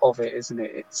part of it, isn't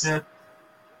it?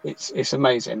 It's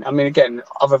amazing. I mean, again,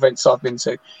 other events I've been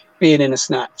to, being in a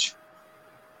snatch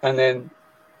and then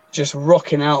just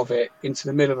rocking out of it into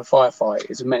the middle of a firefight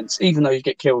is immense, even though you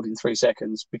get killed in 3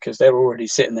 seconds because they're already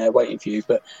sitting there waiting for you.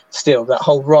 But still, that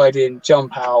whole ride in,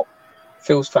 jump out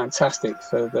feels fantastic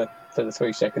for the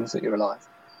 3 seconds that you're alive.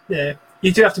 Yeah,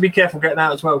 you do have to be careful getting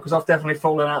out as well, because I've definitely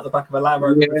fallen out the back of a Land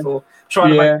Rover before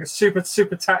trying to make a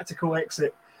super tactical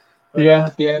exit. But,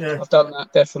 I've done that,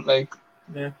 definitely.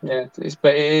 Yeah.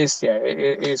 But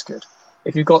it is good.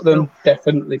 If you've got them,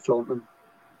 definitely flaunt them.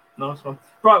 Nice one.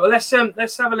 Right, well, let's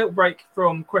have a little break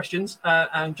from questions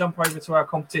and jump over to our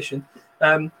competition.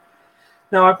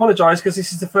 Now, I apologise because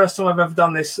this is the first time I've ever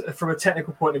done this from a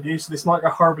technical point of view, so this might go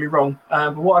horribly wrong.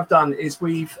 But what I've done is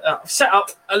we've set up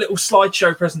a little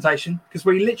slideshow presentation, because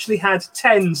we literally had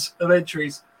tens of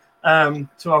entries to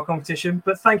our competition.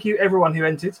 But thank you, everyone who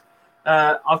entered.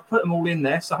 I've put them all in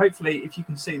there, so hopefully if you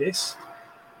can see this.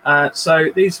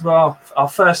 So these were our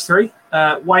first three.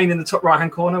 Wayne in the top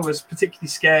right-hand corner was particularly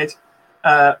scared.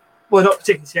 Well, not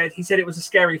particularly scared. He said it was a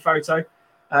scary photo.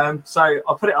 So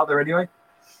I'll put it up there anyway.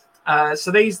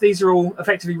 So these are all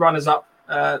effectively runners-up.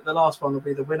 The last one will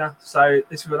be the winner. So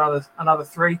this is another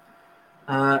three.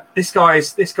 This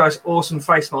guy's awesome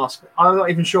face mask. I'm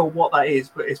not even sure what that is,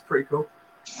 but it's pretty cool.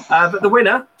 But the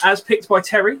winner, as picked by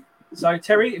Terry. So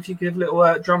Terry, if you give a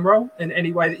little drum roll in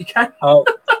any way that you can. Oh.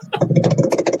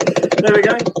 There we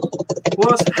go.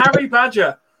 Was Harry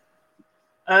Badger.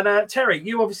 And Terry,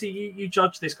 you obviously you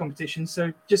judged this competition,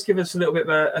 so just give us a little bit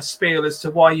of a spiel as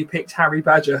to why you picked Harry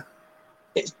Badger.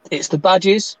 It's the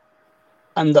badges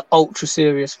and the ultra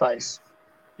serious face.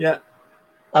 Yeah.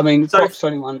 I mean, props to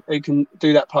anyone who can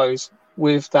do that pose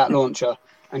with that launcher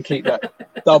and keep that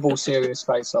double serious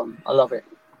face on. I love it.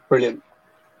 Brilliant.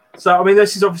 So, I mean,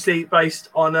 this is obviously based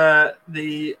on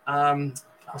the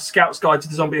Scout's Guide to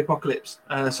the Zombie Apocalypse.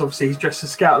 So, obviously, he's dressed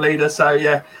as Scout leader. So,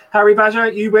 yeah, Harry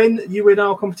Badger, you win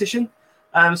our competition.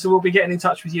 So, we'll be getting in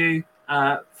touch with you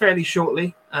fairly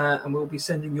shortly, and we'll be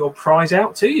sending your prize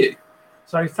out to you.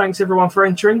 So, thanks everyone for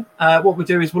entering. What we'll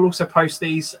do is we'll also post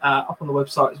these up on the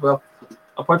website as well.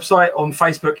 Our website, on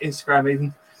Facebook, Instagram,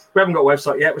 even. We haven't got a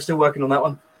website yet. We're still working on that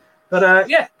one. But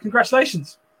yeah,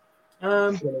 congratulations.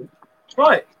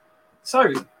 Right.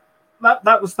 So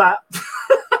that was that.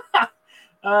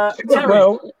 Terry,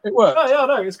 well, it worked. Oh, yeah,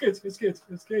 no, it's good. It's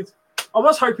good. I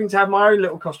was hoping to have my own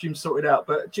little costume sorted out,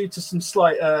 but due to some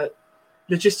slight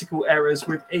logistical errors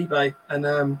with eBay and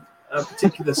a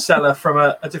particular seller from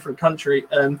a different country,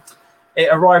 it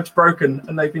arrived broken,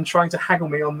 and they've been trying to haggle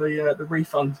me on the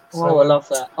refund. So, I love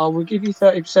that. I will give you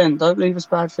 30%. Don't leave us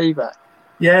bad feedback.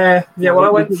 Yeah. Well, I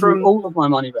went from all of my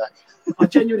money back. I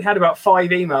genuinely had about 5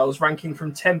 emails ranking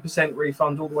from 10%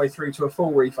 refund all the way through to a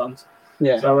full refund.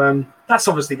 Yeah. So that's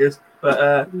obviously good.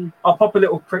 But I'll pop a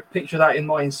little picture of that in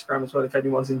my Instagram as well if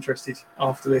anyone's interested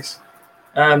after this.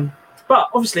 But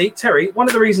obviously, Terry, one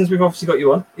of the reasons we've obviously got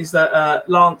you on is that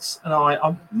Lance and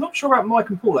I'm not sure about Mike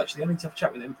and Paul, actually. I need to have a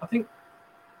chat with him. I think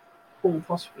Paul,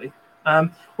 possibly.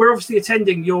 We're obviously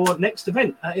attending your next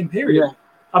event at Imperium. Yeah.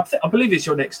 I believe it's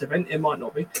your next event. It might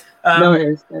not be. No, it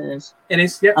is. It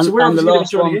is. Yeah. And, so we're and the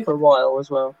last one you for a while as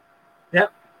well. Yeah.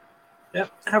 Yeah.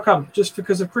 How come? Just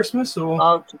because of Christmas,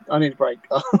 or? I need a break.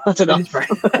 I don't know. Need a break.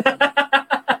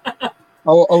 I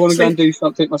want to go and do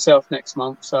something myself next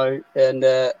month. So, and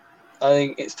I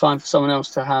think it's time for someone else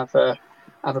to have a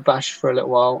bash for a little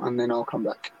while, and then I'll come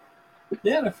back.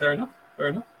 Yeah. No, fair enough.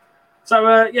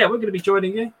 So yeah, we're going to be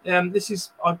joining you. This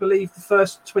is, I believe, the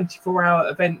first 24-hour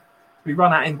event we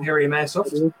run at Imperium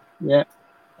Airsoft. Yeah.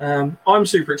 I'm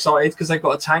super excited because they've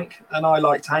got a tank, and I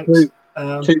like tanks.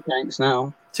 2 tanks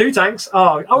now. 2 tanks?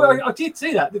 I did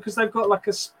see that because they've got like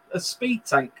a speed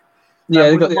tank.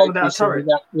 Yeah, they've got without a turret.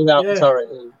 Without the turret.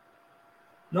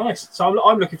 Nice. So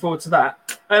I'm looking forward to that.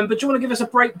 But do you want to give us a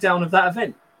breakdown of that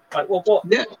event? Like what?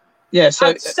 Yeah.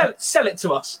 So sell it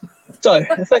to us. So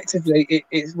effectively,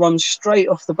 it runs straight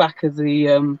off the back of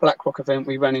the BlackRock event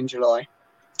we ran in July,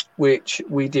 which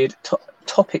we did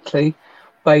topically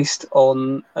based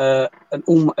on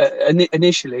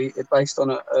initially based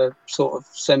on a sort of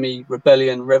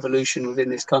semi-rebellion revolution within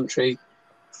this country,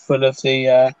 full of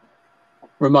the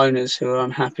Ramonas who are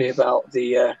unhappy about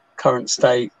the current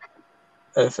state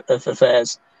of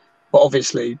affairs. But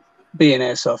obviously, being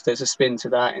airsoft, there's a spin to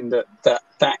that, in that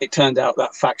it turned out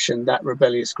that faction, that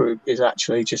rebellious group, is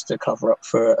actually just a cover up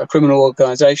for a criminal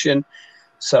organisation.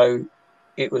 So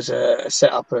it was a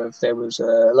setup of, there was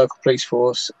a local police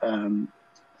force,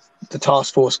 the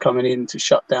task force coming in to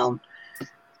shut down.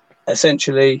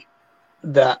 Essentially,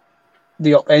 that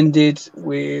the op ended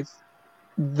with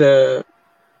the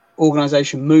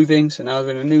organisation moving, so now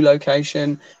they're in a new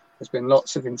location. There's been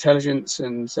lots of intelligence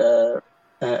and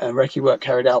recce work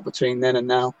carried out between then and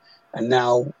now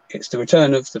it's the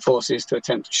return of the forces to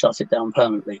attempt to shut it down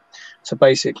permanently. So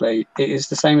basically, it is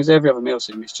the same as every other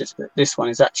MILSIM. It's just that this one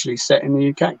is actually set in the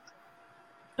UK.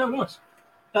 Oh, nice.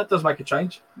 That does make a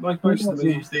change. Most of them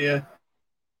use the.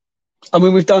 I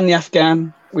mean, we've done the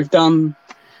Afghan, we've done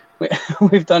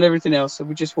everything else, so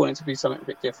we just want it to be something a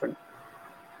bit different.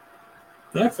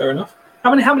 Yeah, fair enough.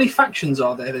 How many factions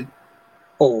are there then?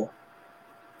 Four.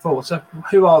 So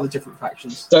who are the different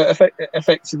factions? So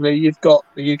effectively, you've got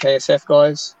the UKSF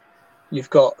guys, you've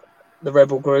got the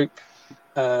rebel group.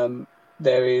 There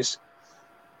is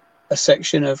a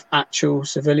section of actual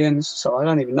civilians, so I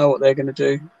don't even know what they're going to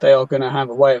do. They are going to have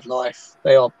a way of life.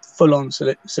 They are full-on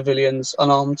civilians,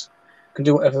 unarmed, can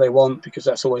do whatever they want because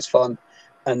that's always fun.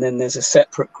 And then there's a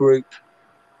separate group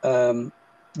that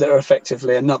are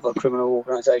effectively another criminal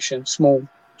organisation, small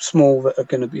that are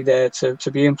going to be there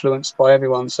to be influenced by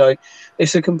everyone. So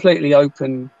it's a completely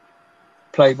open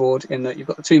playboard in that you've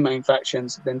got the two main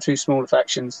factions, then two smaller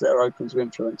factions that are open to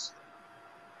influence.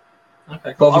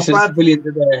 Okay, cool. But obviously the civilians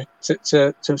are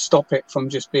there to stop it from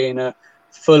just being a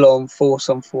full-on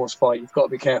force-on-force fight. You've got to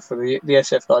be careful. The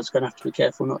SF guys are going to have to be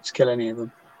careful not to kill any of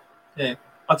them. Yeah,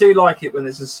 I do like it when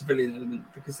there's a civilian element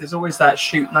because there's always that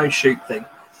shoot, no shoot thing.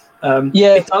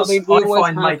 It does, I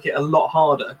find, make it a lot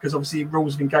harder because obviously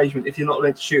rules of engagement, if you're not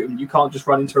meant to shoot them, you can't just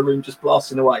run into a room just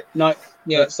blasting away. No,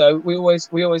 yeah. So we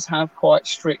always have quite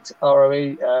strict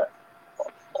ROE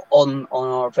on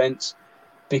our events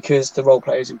because the role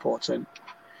play is important.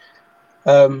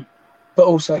 But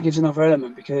also it gives another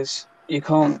element because you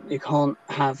can't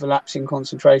have a lapse in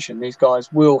concentration. These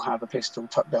guys will have a pistol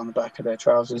tucked down the back of their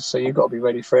trousers, so you've got to be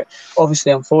ready for it.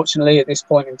 Obviously, unfortunately, at this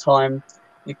point in time,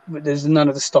 there's none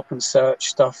of the stop and search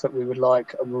stuff that we would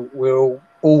like. We're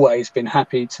always been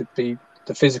happy to be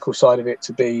the physical side of it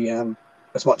to be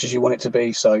as much as you want it to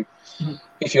be. So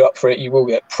if you're up for it, you will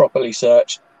get properly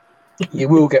searched. You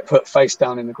will get put face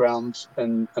down in the ground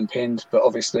and pinned. But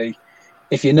obviously,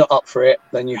 if you're not up for it,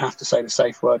 then you have to say the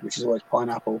safe word, which is always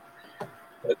pineapple.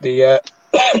 But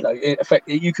in effect,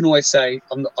 you can always say,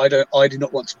 I do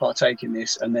not want to partake in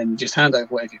this, and then just hand over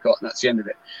whatever you've got, and that's the end of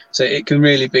it. So it can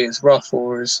really be as rough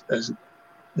or as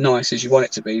nice as you want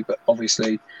it to be, but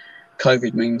obviously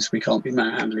COVID means we can't be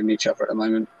manhandling each other at the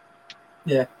moment.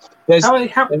 Yeah. How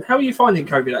are you finding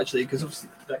COVID actually? Because obviously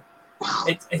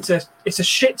it's a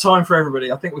shit time for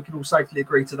everybody. I think we can all safely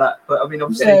agree to that. But I mean,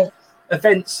 obviously,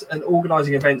 events and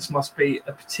organising events must be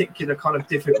a particular kind of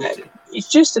difficulty. It's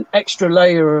just an extra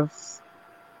layer of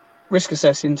risk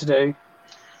assessing to do,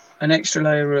 an extra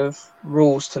layer of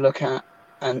rules to look at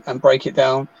and break it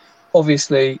down.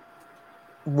 Obviously,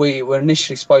 we were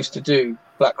initially supposed to do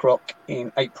BlackRock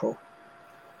in April,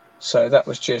 so that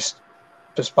was just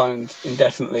postponed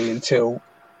indefinitely until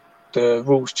the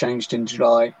rules changed in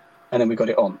July, and then we got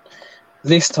it on.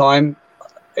 This time,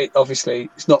 it's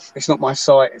not my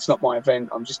site, it's not my event.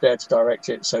 I'm just there to direct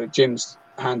it. So Jim's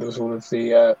handles all of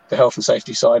the health and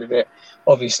safety side of it.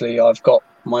 Obviously, I've got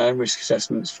my own risk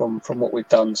assessments from what we've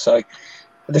done. So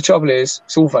the trouble is,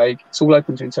 it's all vague. It's all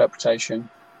open to interpretation.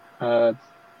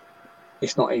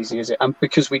 It's not easy, is it? And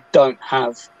because we don't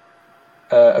have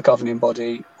a governing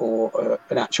body or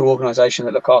an actual organisation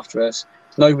that look after us,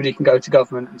 nobody can go to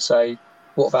government and say,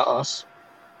 "What about us?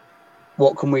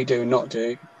 What can we do, not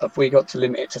do? Have we got to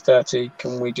limit it to 30?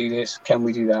 Can we do this? Can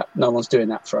we do that?" No one's doing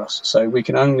that for us. So we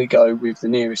can only go with the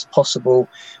nearest possible,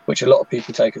 which a lot of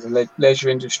people take as a leisure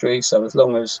industry. So as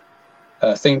long as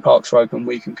theme parks are open,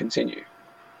 we can continue.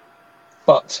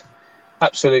 But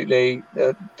absolutely,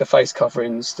 the face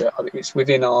coverings, it's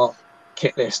within our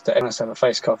kit list that must have a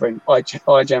face covering.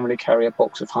 I generally carry a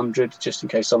box of 100 just in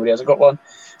case somebody hasn't got one.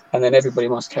 And then everybody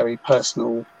must carry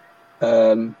personal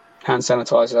hand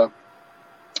sanitizer,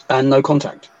 and no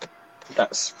contact.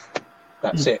 That's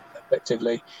it,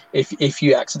 effectively. If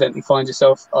you accidentally find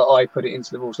yourself, I put it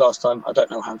into the rules last time. I don't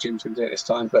know how Jim's going to do it this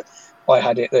time, but I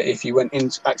had it that if you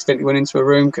accidentally went into a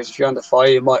room, because if you're under fire,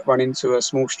 you might run into a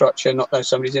small structure, not know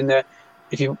somebody's in there.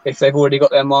 If they've already got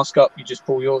their mask up, you just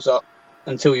pull yours up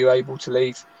until you're able to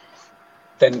leave.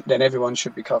 Then everyone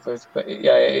should be covered. But it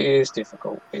is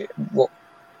difficult.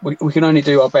 We can only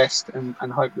do our best and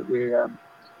hope that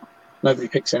nobody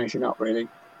picks anything up, really.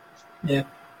 Yeah,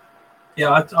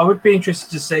 I would be interested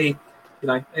to see,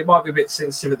 it might be a bit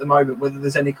sensitive at the moment, whether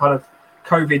there's any kind of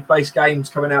COVID-based games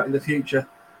coming out in the future.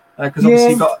 Because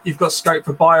obviously you've got scope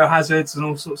for biohazards and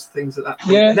all sorts of things at that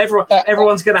point. Yeah, and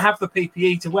everyone's going to have the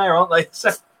PPE to wear, aren't they? So.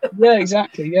 Yeah,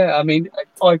 exactly. Yeah, I mean,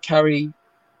 I carry,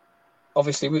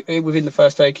 obviously, within the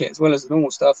first aid kit, as well as the normal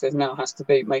stuff, there now has to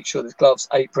be, make sure there's gloves,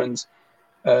 aprons,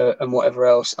 and whatever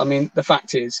else. I mean, the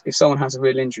fact is, if someone has a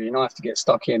real injury and I have to get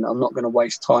stuck in, I'm not going to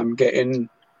waste time getting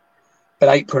an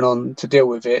apron on to deal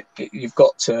with it. You've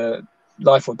got to,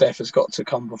 life or death has got to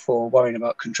come before worrying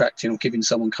about contracting or giving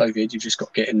someone COVID. You've just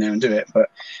got to get in there and do it. But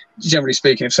generally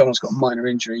speaking, if someone's got a minor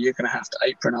injury, you're going to have to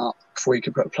apron up before you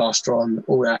can put a plaster on,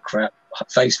 all that crap,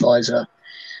 face visor,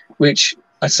 which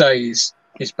I say is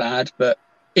bad. But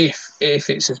if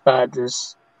it's as bad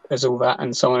as all that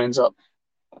and someone ends up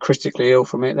critically ill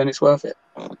from it, then it's worth it.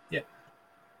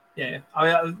 Yeah.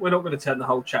 I mean, we're not going to turn the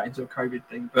whole chat into a COVID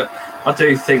thing, but I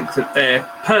do think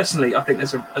that personally, I think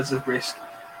there's a risk.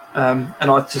 And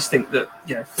I just think that,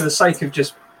 for the sake of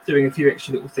just doing a few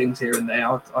extra little things here and there,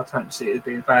 I don't see it as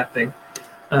being a bad thing.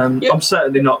 I'm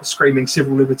certainly not screaming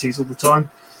civil liberties all the time.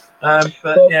 But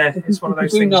it's one of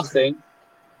those things. Nothing,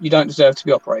 you don't deserve to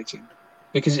be operating,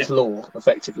 because it's law,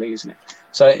 effectively, isn't it?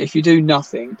 So if you do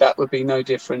nothing, that would be no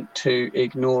different to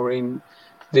ignoring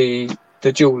the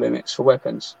dual limits for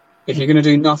weapons. If you're going to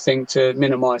do nothing to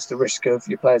minimise the risk of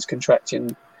your players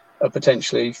contracting a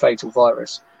potentially fatal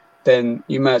virus, then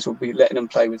you may as well be letting them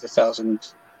play with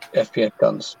 1,000 FPF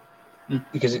guns,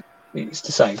 because it's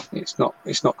the same. It's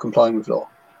not complying with law.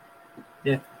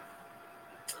 Yeah.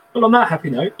 Well, on that happy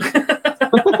note,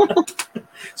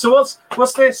 so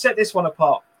what's set this one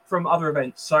apart from other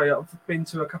events? So I've been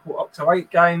to a couple of Octo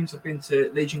 8 games. I've been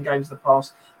to Legion games in the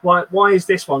past. Why is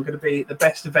this one going to be the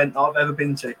best event that I've ever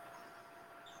been to?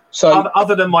 So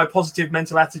other than my positive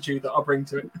mental attitude that I bring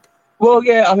to it. Well,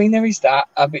 yeah, I mean, there is that.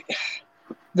 I mean,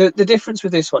 the difference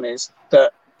with this one is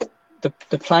that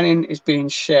the planning is being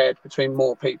shared between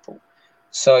more people.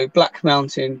 So Black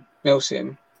Mountain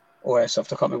Milsim, or Airsoft,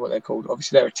 I can't remember what they're called.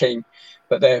 Obviously, they're a team,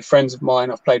 but they're friends of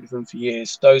mine. I've played with them for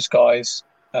years. Those guys,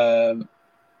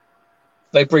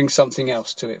 they bring something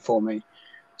else to it for me.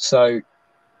 So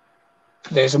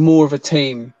there's more of a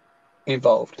team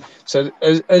involved. So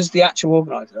as the actual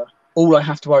organizer, all I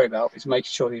have to worry about is making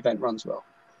sure the event runs well.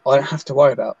 I don't have to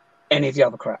worry about any of the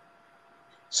other crap.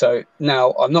 So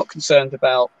now I'm not concerned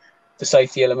about the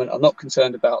safety element. I'm not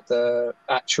concerned about the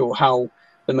actual how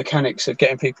the mechanics of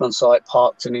getting people on site,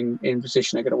 parked and in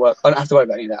position are going to work. I don't have to worry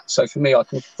about any of that. So for me, I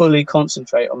can fully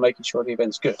concentrate on making sure the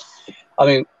event's good. I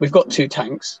mean, we've got 2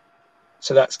 tanks,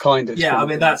 so that's kind of... Yeah, I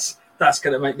mean, that's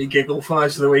going to make me giggle for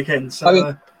most of the weekend. So, I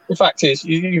mean, the fact is,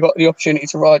 you've got the opportunity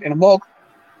to ride in a MOG,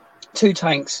 2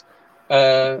 tanks,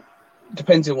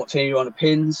 depends on what team you're on, the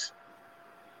pins,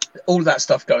 all of that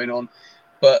stuff going on.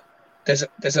 But there's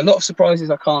a lot of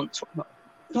surprises I can't...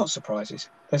 Not surprises.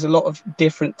 There's a lot of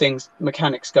different things,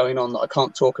 mechanics going on that I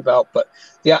can't talk about. But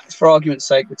for argument's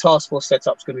sake, the task force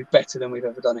setup is going to be better than we've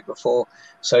ever done it before.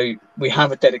 So we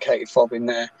have a dedicated fob in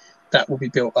there that will be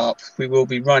built up. We will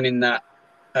be running that.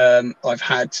 I've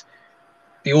had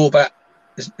the Orbat.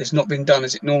 It's not been done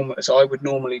as I would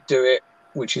normally do it,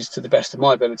 which is to the best of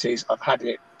my abilities. I've had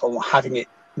it or having it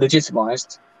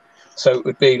legitimised, so it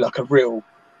would be like a real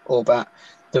Orbat.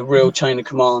 The real chain of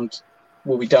command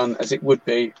will be done as it would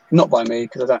be, not by me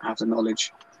because I don't have the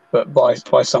knowledge, but by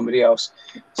somebody else.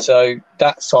 So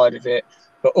that side of it,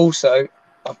 but also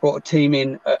I've brought a team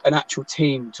in, an actual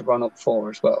team to run up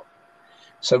for as well.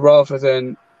 So rather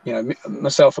than,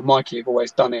 myself and Mikey have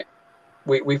always done it,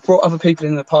 we've brought other people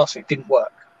in the past and it didn't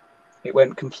work. It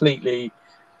went completely,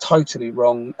 totally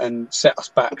wrong and set us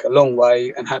back a long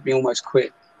way and had me almost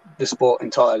quit the sport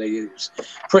entirely. It was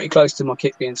pretty close to my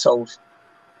kit being sold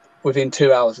within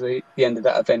 2 hours of the end of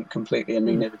that event completely and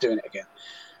me never doing it again.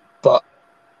 But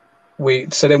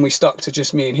then we stuck to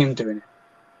just me and him doing it.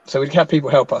 So we'd have people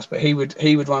help us, but he would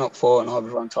run up for and I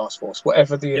would run task force,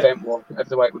 whatever the event was, whatever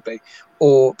the way it would be.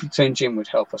 Or Platoon Jim would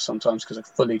help us sometimes because I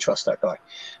fully trust that guy.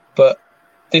 But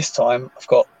this time I've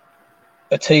got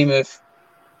a team of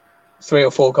 3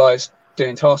 or 4 guys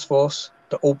doing task force,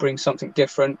 that all bring something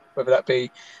different, whether that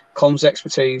be comms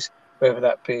expertise, whether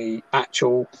that be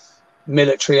actual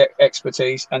military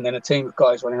expertise, and then a team of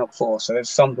guys running up 4. So there's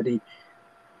somebody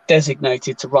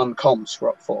designated to run comms for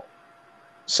up 4.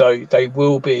 So they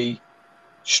will be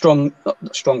strong,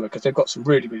 not stronger, because they've got some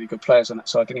really, really good players on that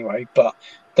side anyway, but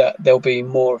that there'll be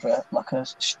more of a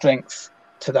strength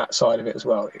to that side of it as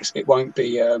well. It won't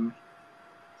be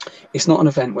it's not an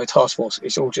event where task force,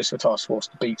 it's all just for task force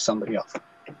to beat somebody up.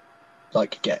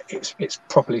 It's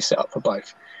properly set up for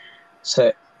both.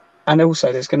 So, and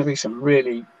also there's going to be some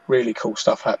really, really cool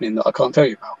stuff happening that I can't tell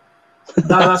you about.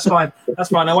 No, that's fine. That's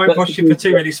fine. I won't push you for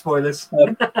too many spoilers.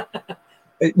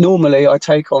 Normally, I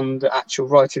take on the actual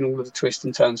writing all of the twists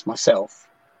and turns myself.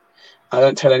 I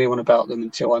don't tell anyone about them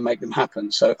until I make them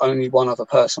happen. So only one other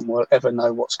person will ever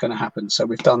know what's going to happen. So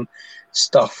we've done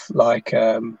stuff like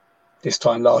this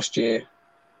time last year,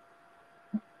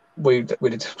 we did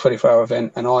a 24-hour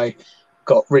event, and I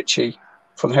got Richie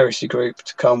from Heresy Group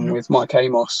to come with Mike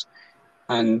Amos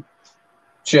and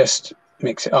just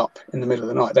mix it up in the middle of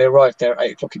the night. They arrived there at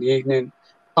 8 o'clock in the evening,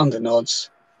 under nods.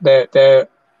 Their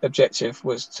objective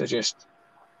was to just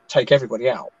take everybody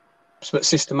out, but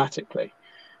systematically.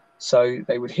 So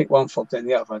they would hit one fob, then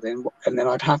the other, and then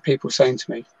I'd have people saying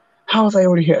to me, "How have they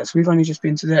already hit us? We've only just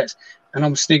been to theirs." And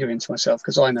I'm sniggering to myself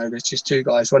because I know there's just 2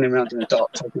 guys running around in the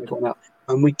dark taking everyone out,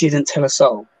 and we didn't tell a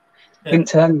soul. Yeah. Didn't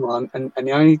tell anyone, and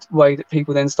the only way that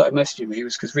people then started messaging me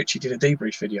was because Richie did a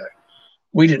debrief video.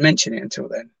 We didn't mention it until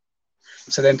then.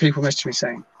 So then people messaged me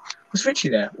saying, "Was Richie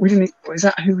there? We didn't. Is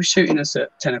that who was shooting us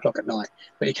at 10 o'clock at night?"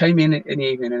 But he came in the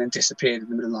evening and then disappeared in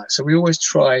the middle of the night. So we always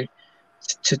try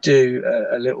to do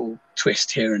a little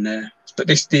twist here and there. But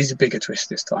these are bigger twists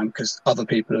this time because other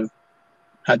people have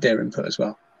had their input as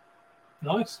well.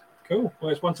 Nice. Cool.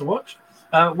 Well, it's one to watch.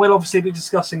 We'll obviously be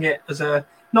discussing it as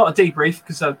not a debrief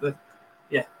because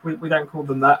we don't call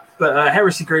them that. But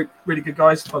Heresy Group, really good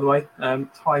guys, by the way.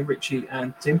 Hi, Richie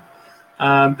and Tim.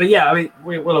 But yeah, I mean,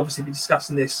 we'll obviously be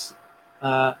discussing this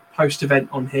post-event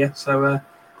on here. So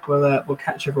we'll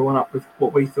catch everyone up with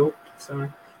what we thought. So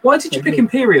why did you pick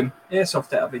Imperium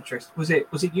Airsoft out of interest? Was it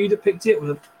you that picked it? Was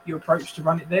it you approached to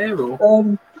run it there,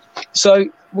 or? So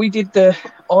we did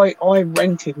I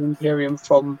rented Imperium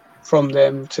from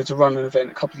them to run an event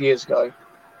a couple of years ago.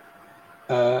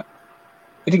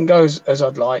 It didn't go as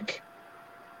I'd like,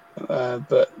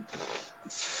 but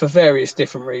for various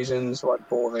different reasons, I won't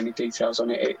bore any details on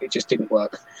it. It just didn't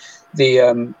work.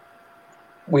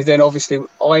 We then obviously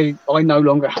I no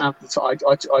longer have the time.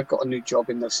 I got a new job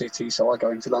in the city, so I go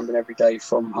into London every day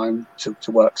from home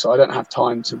to work. So I don't have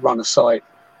time to run a site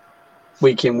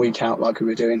week in, week out like we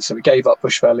were doing. So we gave up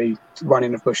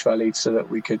running of Bush Valley so that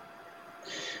we could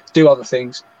do other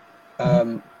things.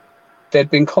 There'd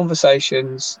been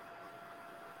conversations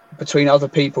between other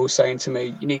people saying to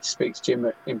me, "You need to speak to Jim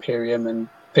at Imperium," and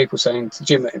people saying to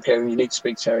Jim at Imperium, "You need to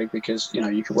speak to Eric because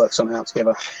you could work something out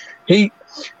together." The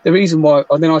reason why,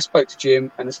 and then I spoke to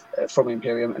Jim and from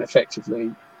Imperium, and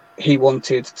effectively he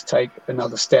wanted to take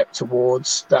another step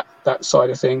towards that side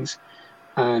of things.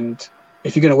 And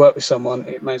if you're going to work with someone,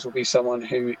 it may as well be someone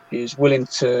who is willing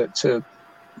to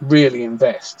really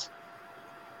invest.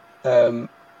 And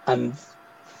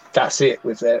that's it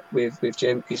with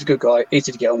Jim. He's a good guy,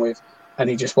 easy to get on with, and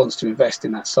he just wants to invest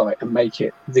in that site and make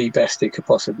it the best it could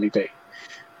possibly be.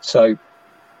 So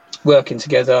working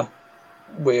together,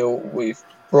 we've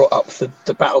brought up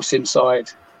the battle sim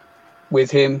side with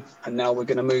him, and now we're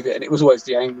going to move it. And it was always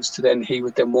the aim was he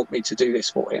would then want me to do this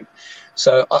for him.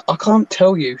 So I can't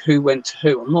tell you who went to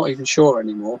who. I'm not even sure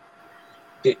anymore.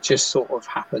 It just sort of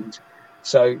happened.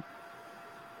 So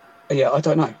yeah, I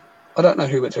don't know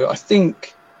who went to who. I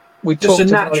think we just talked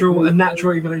a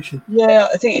natural evolution. Yeah,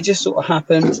 I think it just sort of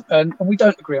happened, and we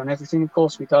don't agree on everything. Of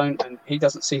course, we don't, and he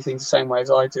doesn't see things the same way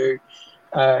as I do.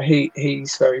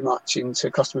 He's very much into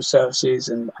customer services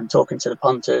and talking to the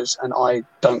punters, and I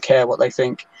don't care what they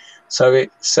think. So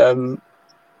it's a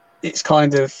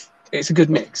good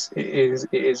mix. It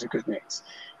is a good mix.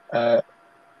 It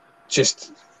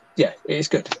is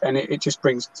good, and it just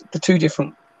brings the two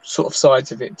different sort of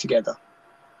sides of it together.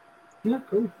 Yeah,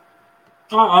 cool.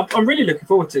 I'm really looking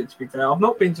forward to it, to be fair. I've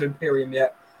not been to Imperium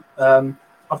yet.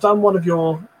 I've done one of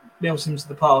your Nielsen's in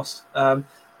the past.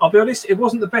 I'll be honest, it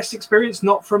wasn't the best experience,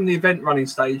 not from the event running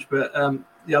stage, but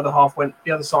the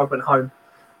other side went home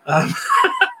at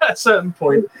a certain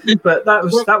point. But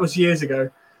that was years ago.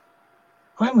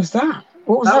 When was that?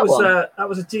 What was that one? That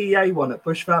was a DEA one at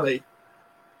Bush Valley.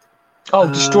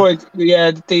 Destroyed.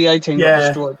 Yeah, the DA team got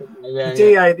destroyed. Didn't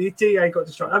they? Yeah, the DA got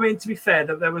destroyed. I mean, to be fair,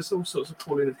 there was all sorts of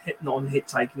calling of hit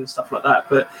taking and stuff like that,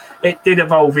 but it did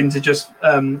evolve into just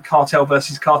cartel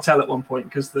versus cartel at one point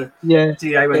because the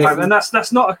DA went home, and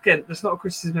that's not a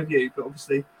criticism of you, but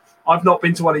obviously I've not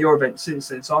been to one of your events since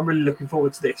then, so I'm really looking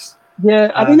forward to this.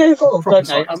 Yeah, I mean they've got, don't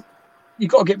they?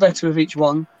 You've got to get better with each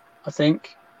one, I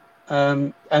think,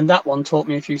 and that one taught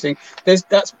me a few things.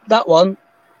 That's that one.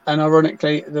 And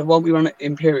ironically, the one we run at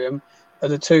Imperium are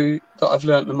the two that I've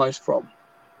learnt the most from.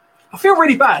 I feel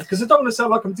really bad because I don't want to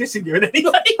sound like I'm dissing you in any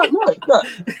way. No.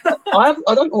 I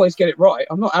don't always get it right.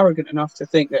 I'm not arrogant enough to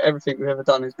think that everything we've ever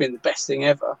done has been the best thing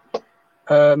ever.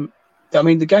 I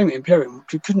mean, the game at Imperium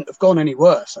couldn't have gone any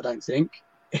worse, I don't think.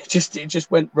 It just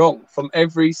went wrong from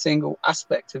every single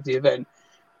aspect of the event.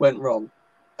 Went wrong.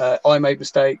 I made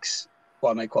mistakes.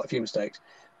 Well, I made quite a few mistakes,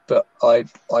 but I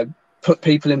put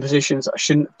people in positions that I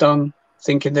shouldn't have done,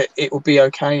 thinking that it would be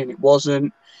okay, and it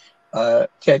wasn't.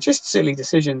 Just silly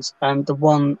decisions. And the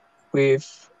one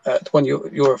with the one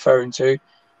you're referring to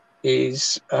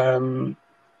is that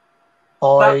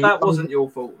wasn't your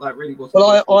fault. That really wasn't.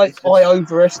 Well, I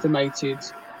overestimated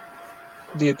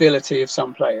the ability of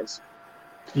some players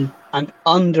and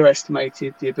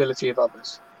underestimated the ability of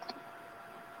others.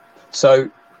 So,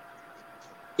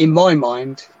 in my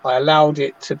mind, I allowed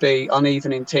it to be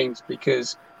uneven in teams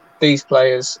because these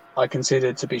players I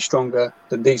considered to be stronger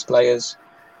than these players.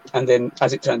 And then,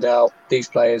 as it turned out, these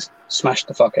players smashed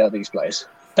the fuck out of these players.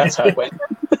 That's how it went.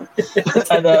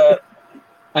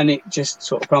 And it just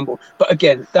sort of crumbled. But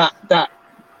again, that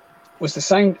was the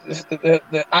same.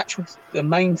 The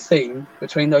main theme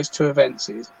between those two events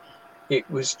is it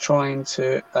was trying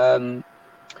to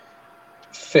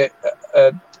fit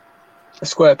a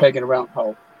square peg in a round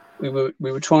hole. We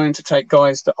were trying to take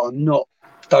guys that are not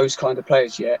those kind of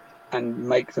players yet and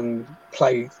make them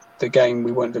play the game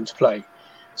we want them to play.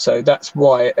 So that's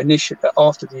why initially,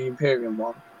 after the Imperium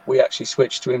one, we actually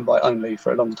switched to invite only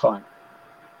for a long time,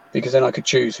 because then I could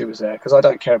choose who was there, because I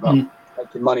don't care about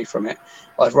making money from it.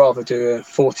 I'd rather do a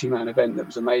 40-man event that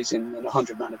was amazing than a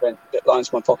 100-man event that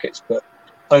lines my pockets, but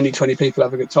only 20 people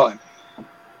have a good time.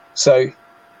 So,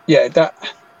 yeah, that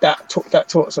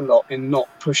taught us a lot in not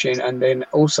pushing and then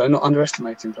also not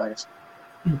underestimating players.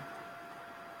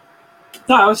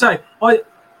 No, I would say,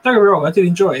 don't get me wrong, I did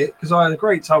enjoy it because I had a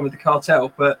great time with the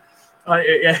cartel, but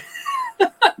it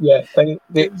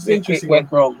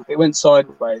went wrong. It went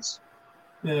sideways.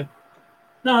 Yeah.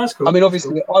 No, that's cool. I mean,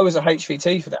 obviously, I was a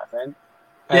HVT for that event,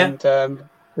 and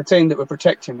the team that were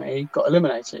protecting me got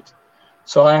eliminated.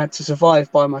 So I had to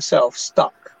survive by myself,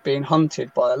 stuck, being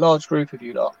hunted by a large group of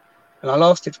you lot. And I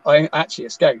actually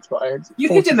escaped, but I had. You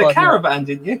hid in the caravan,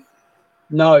 didn't you?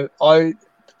 No, I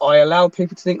allowed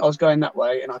people to think I was going that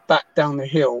way, and I backed down the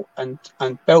hill and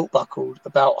belt buckled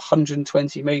about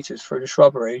 120 meters through the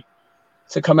shrubbery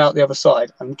to come out the other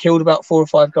side, and killed about 4 or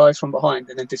 5 guys from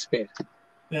behind, and then disappeared.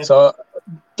 Yeah. So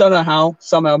don't know how,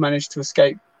 somehow managed to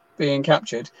escape being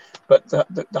captured, but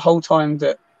the whole time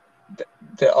that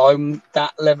I'm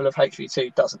that level of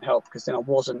HVT doesn't help, because then I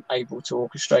wasn't able to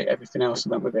orchestrate everything else that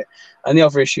went with it. And the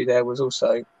other issue there was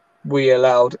also we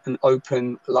allowed an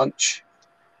open lunch,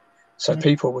 so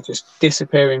people were just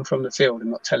disappearing from the field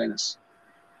and not telling us.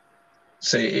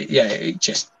 So I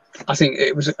think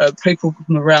it was people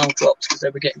morale dropped because they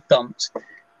were getting dumped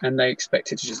and they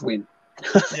expected to just win.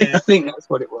 Yeah. I think that's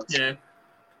what it was. Yeah.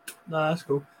 No, that's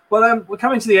cool. Well, we're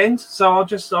coming to the end, so I'll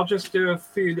just do a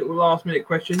few little last-minute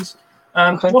questions.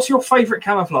 Okay. What's your favourite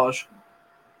camouflage?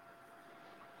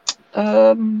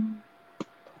 My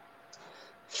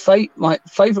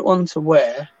favourite one to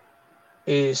wear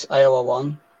is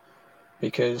AOR1,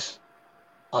 because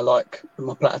I like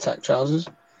my Plat Attack trousers.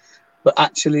 But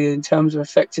actually, in terms of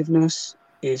effectiveness,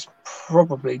 is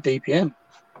probably DPM.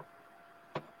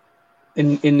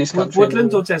 In this country.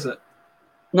 Woodland or desert?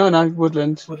 No,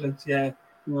 woodland. Woodland, yeah.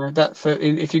 Yeah,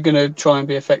 if you're going to try and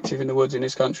be effective in the woods in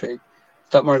this country,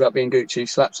 don't worry about being Gucci.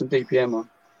 Slap some DPM on.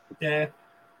 Yeah.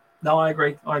 No, I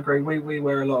agree. We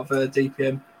wear a lot of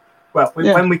DPM. Well,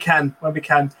 when we can.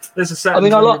 There's a certain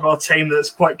member of our team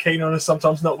that's quite keen on us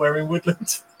sometimes not wearing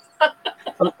Woodland.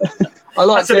 I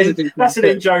like that's an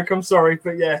in-joke. I'm sorry,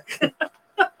 but yeah.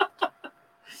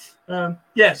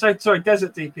 So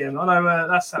desert DPM. I know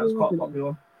that sounds quite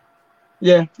popular.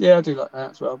 Yeah, I do like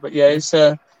that as well. But yeah, it's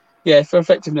for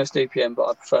effectiveness DPM, but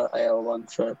I prefer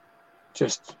AL1 for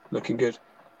just looking good.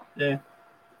 Yeah.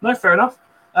 No, fair enough.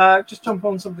 Just jump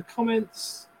on some of the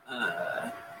comments.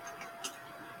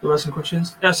 There are some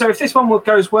questions. So if this one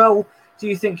goes well, do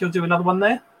you think you'll do another one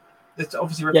there? That's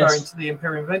obviously referring to the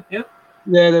Imperium event, yeah?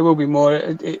 Yeah, there will be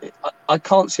more. I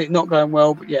can't see it not going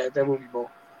well, but yeah, there will be more.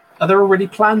 Are there already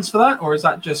plans for that, or is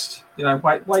that just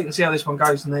wait and see how this one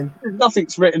goes, and then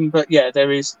Nothing's written, but yeah,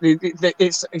 there is.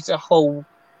 It's a whole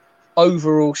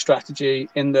overall strategy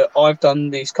in that I've done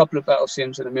these couple of battle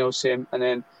sims and a meal sim, and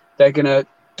then they're going to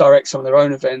direct some of their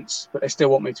own events, but they still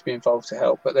want me to be involved to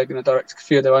help. But they're going to direct a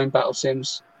few of their own battle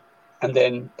sims, and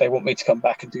then they want me to come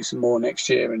back and do some more next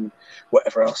year and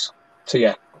whatever else. So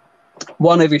yeah,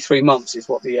 one every 3 months is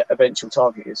what the eventual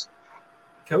target is.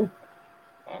 Cool.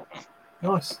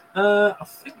 Nice. I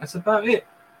think that's about it.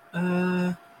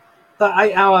 That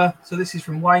 8 hour, so this is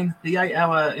from Wayne, the 8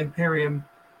 hour Imperium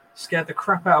scared the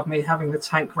crap out of me, having the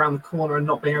tank around the corner and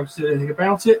not being able to do anything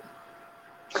about it.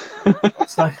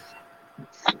 So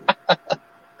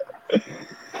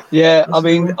yeah, I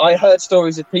mean, I heard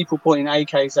stories of people pointing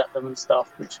AKs at them and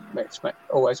stuff, which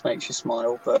always makes you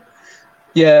smile. But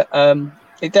yeah,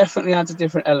 it definitely adds a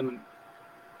different element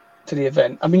to the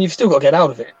event. I mean, you've still got to get out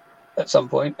of it at some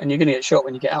point, and you're going to get shot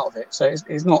when you get out of it. So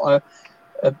it's not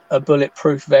a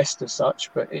bulletproof vest as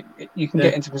such, but you can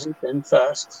get into position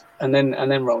first and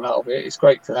then roll out of it. It's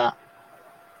great for that.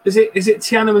 Is it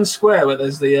Tiananmen Square where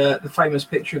there's the famous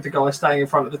picture of the guy staying in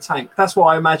front of the tank? That's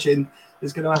what I imagine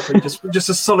is going to happen. just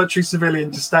a solitary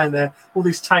civilian just standing there, all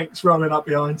these tanks rolling up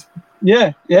behind.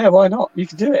 Yeah, why not? You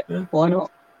can do it. Yeah. Why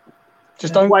not?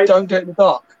 Just don't do it in the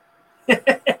dark.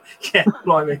 Yeah,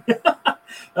 blimey.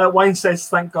 Wayne says,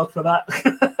 "Thank God for that."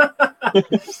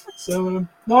 So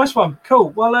nice one,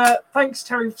 cool. Well, thanks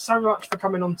Terry so much for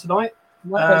coming on tonight.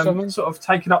 Sort of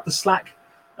taking up the slack.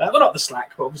 Well, not the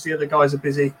slack, but obviously the guys are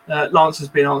busy. Lance has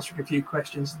been answering a few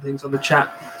questions and things on the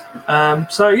chat.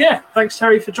 So yeah, thanks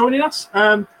Terry for joining us.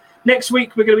 Next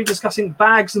week we're going to be discussing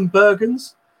bags and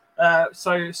bergens.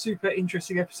 So super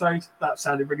interesting episode. That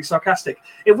sounded really sarcastic.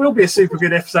 It will be a super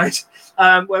good episode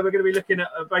where we're going to be looking at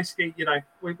basically,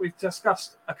 we've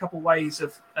discussed a couple ways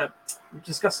of, we've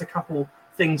discussed a couple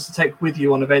things to take with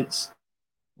you on events.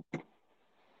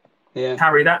 Yeah.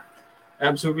 Carry that.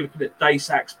 So we're looking at day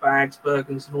sacks, bags,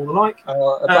 bergens, and all the like.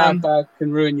 A bad bag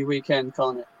can ruin your weekend,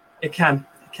 can't it? It can,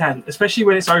 especially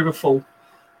when it's over full.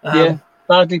 Yeah,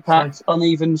 badly packed,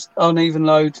 uneven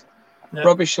load,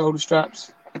 rubbish shoulder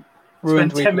straps.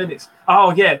 Spend 10 minutes.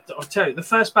 Oh yeah, I'll tell you, the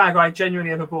first bag I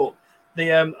genuinely ever bought. I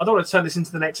don't want to turn this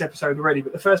into the next episode already,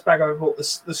 but the first bag I ever bought,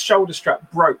 the shoulder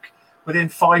strap broke within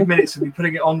 5 minutes of me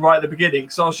putting it on right at the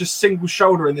beginning. So I was just single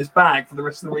shouldering this bag for the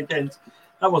rest of the weekend.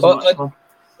 That wasn't much fun.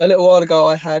 A little while ago,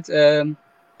 I had an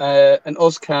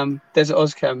Ozcam, Desert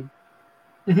Ozcam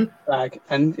bag,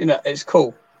 and it's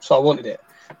cool, so I wanted it.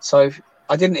 So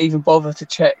I didn't even bother to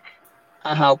check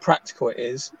how practical it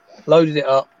is. Loaded it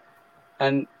up,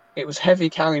 and it was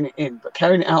heavy carrying it in, but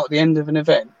carrying it out at the end of an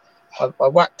event, I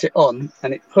whacked it on,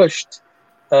 and it pushed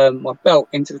my belt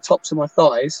into the tops of my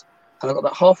thighs, and I got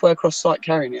about halfway across site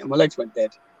carrying it, and my legs went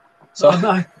dead. So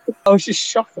I was just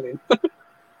shuffling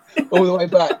all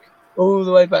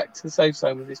the way back to the safe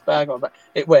zone with this bag on. But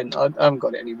it went. I haven't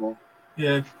got it anymore.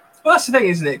 Yeah. Well, that's the thing,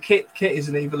 isn't it? Kit is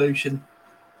an evolution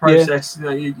process.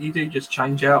 Yeah. You do just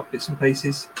change out bits and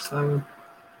pieces. So,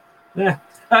 yeah.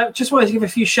 Just wanted to give a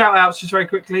few shout outs just very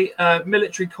quickly.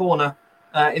 Military Corner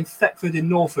in Thetford in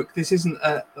Norfolk. This isn't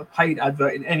a paid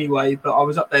advert in any way, but I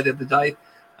was up there the other day,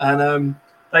 and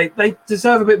they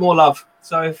deserve a bit more love.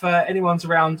 So if anyone's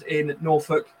around in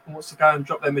Norfolk and wants to go and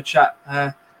drop them a chat,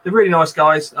 they're really nice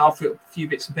guys. I'll feel a few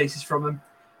bits and pieces from them.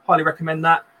 Highly recommend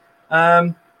that.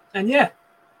 And yeah,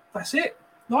 that's it.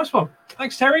 Nice one.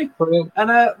 Thanks, Terry. Brilliant.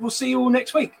 And we'll see you all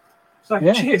next week. So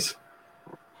cheers.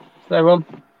 Stay on.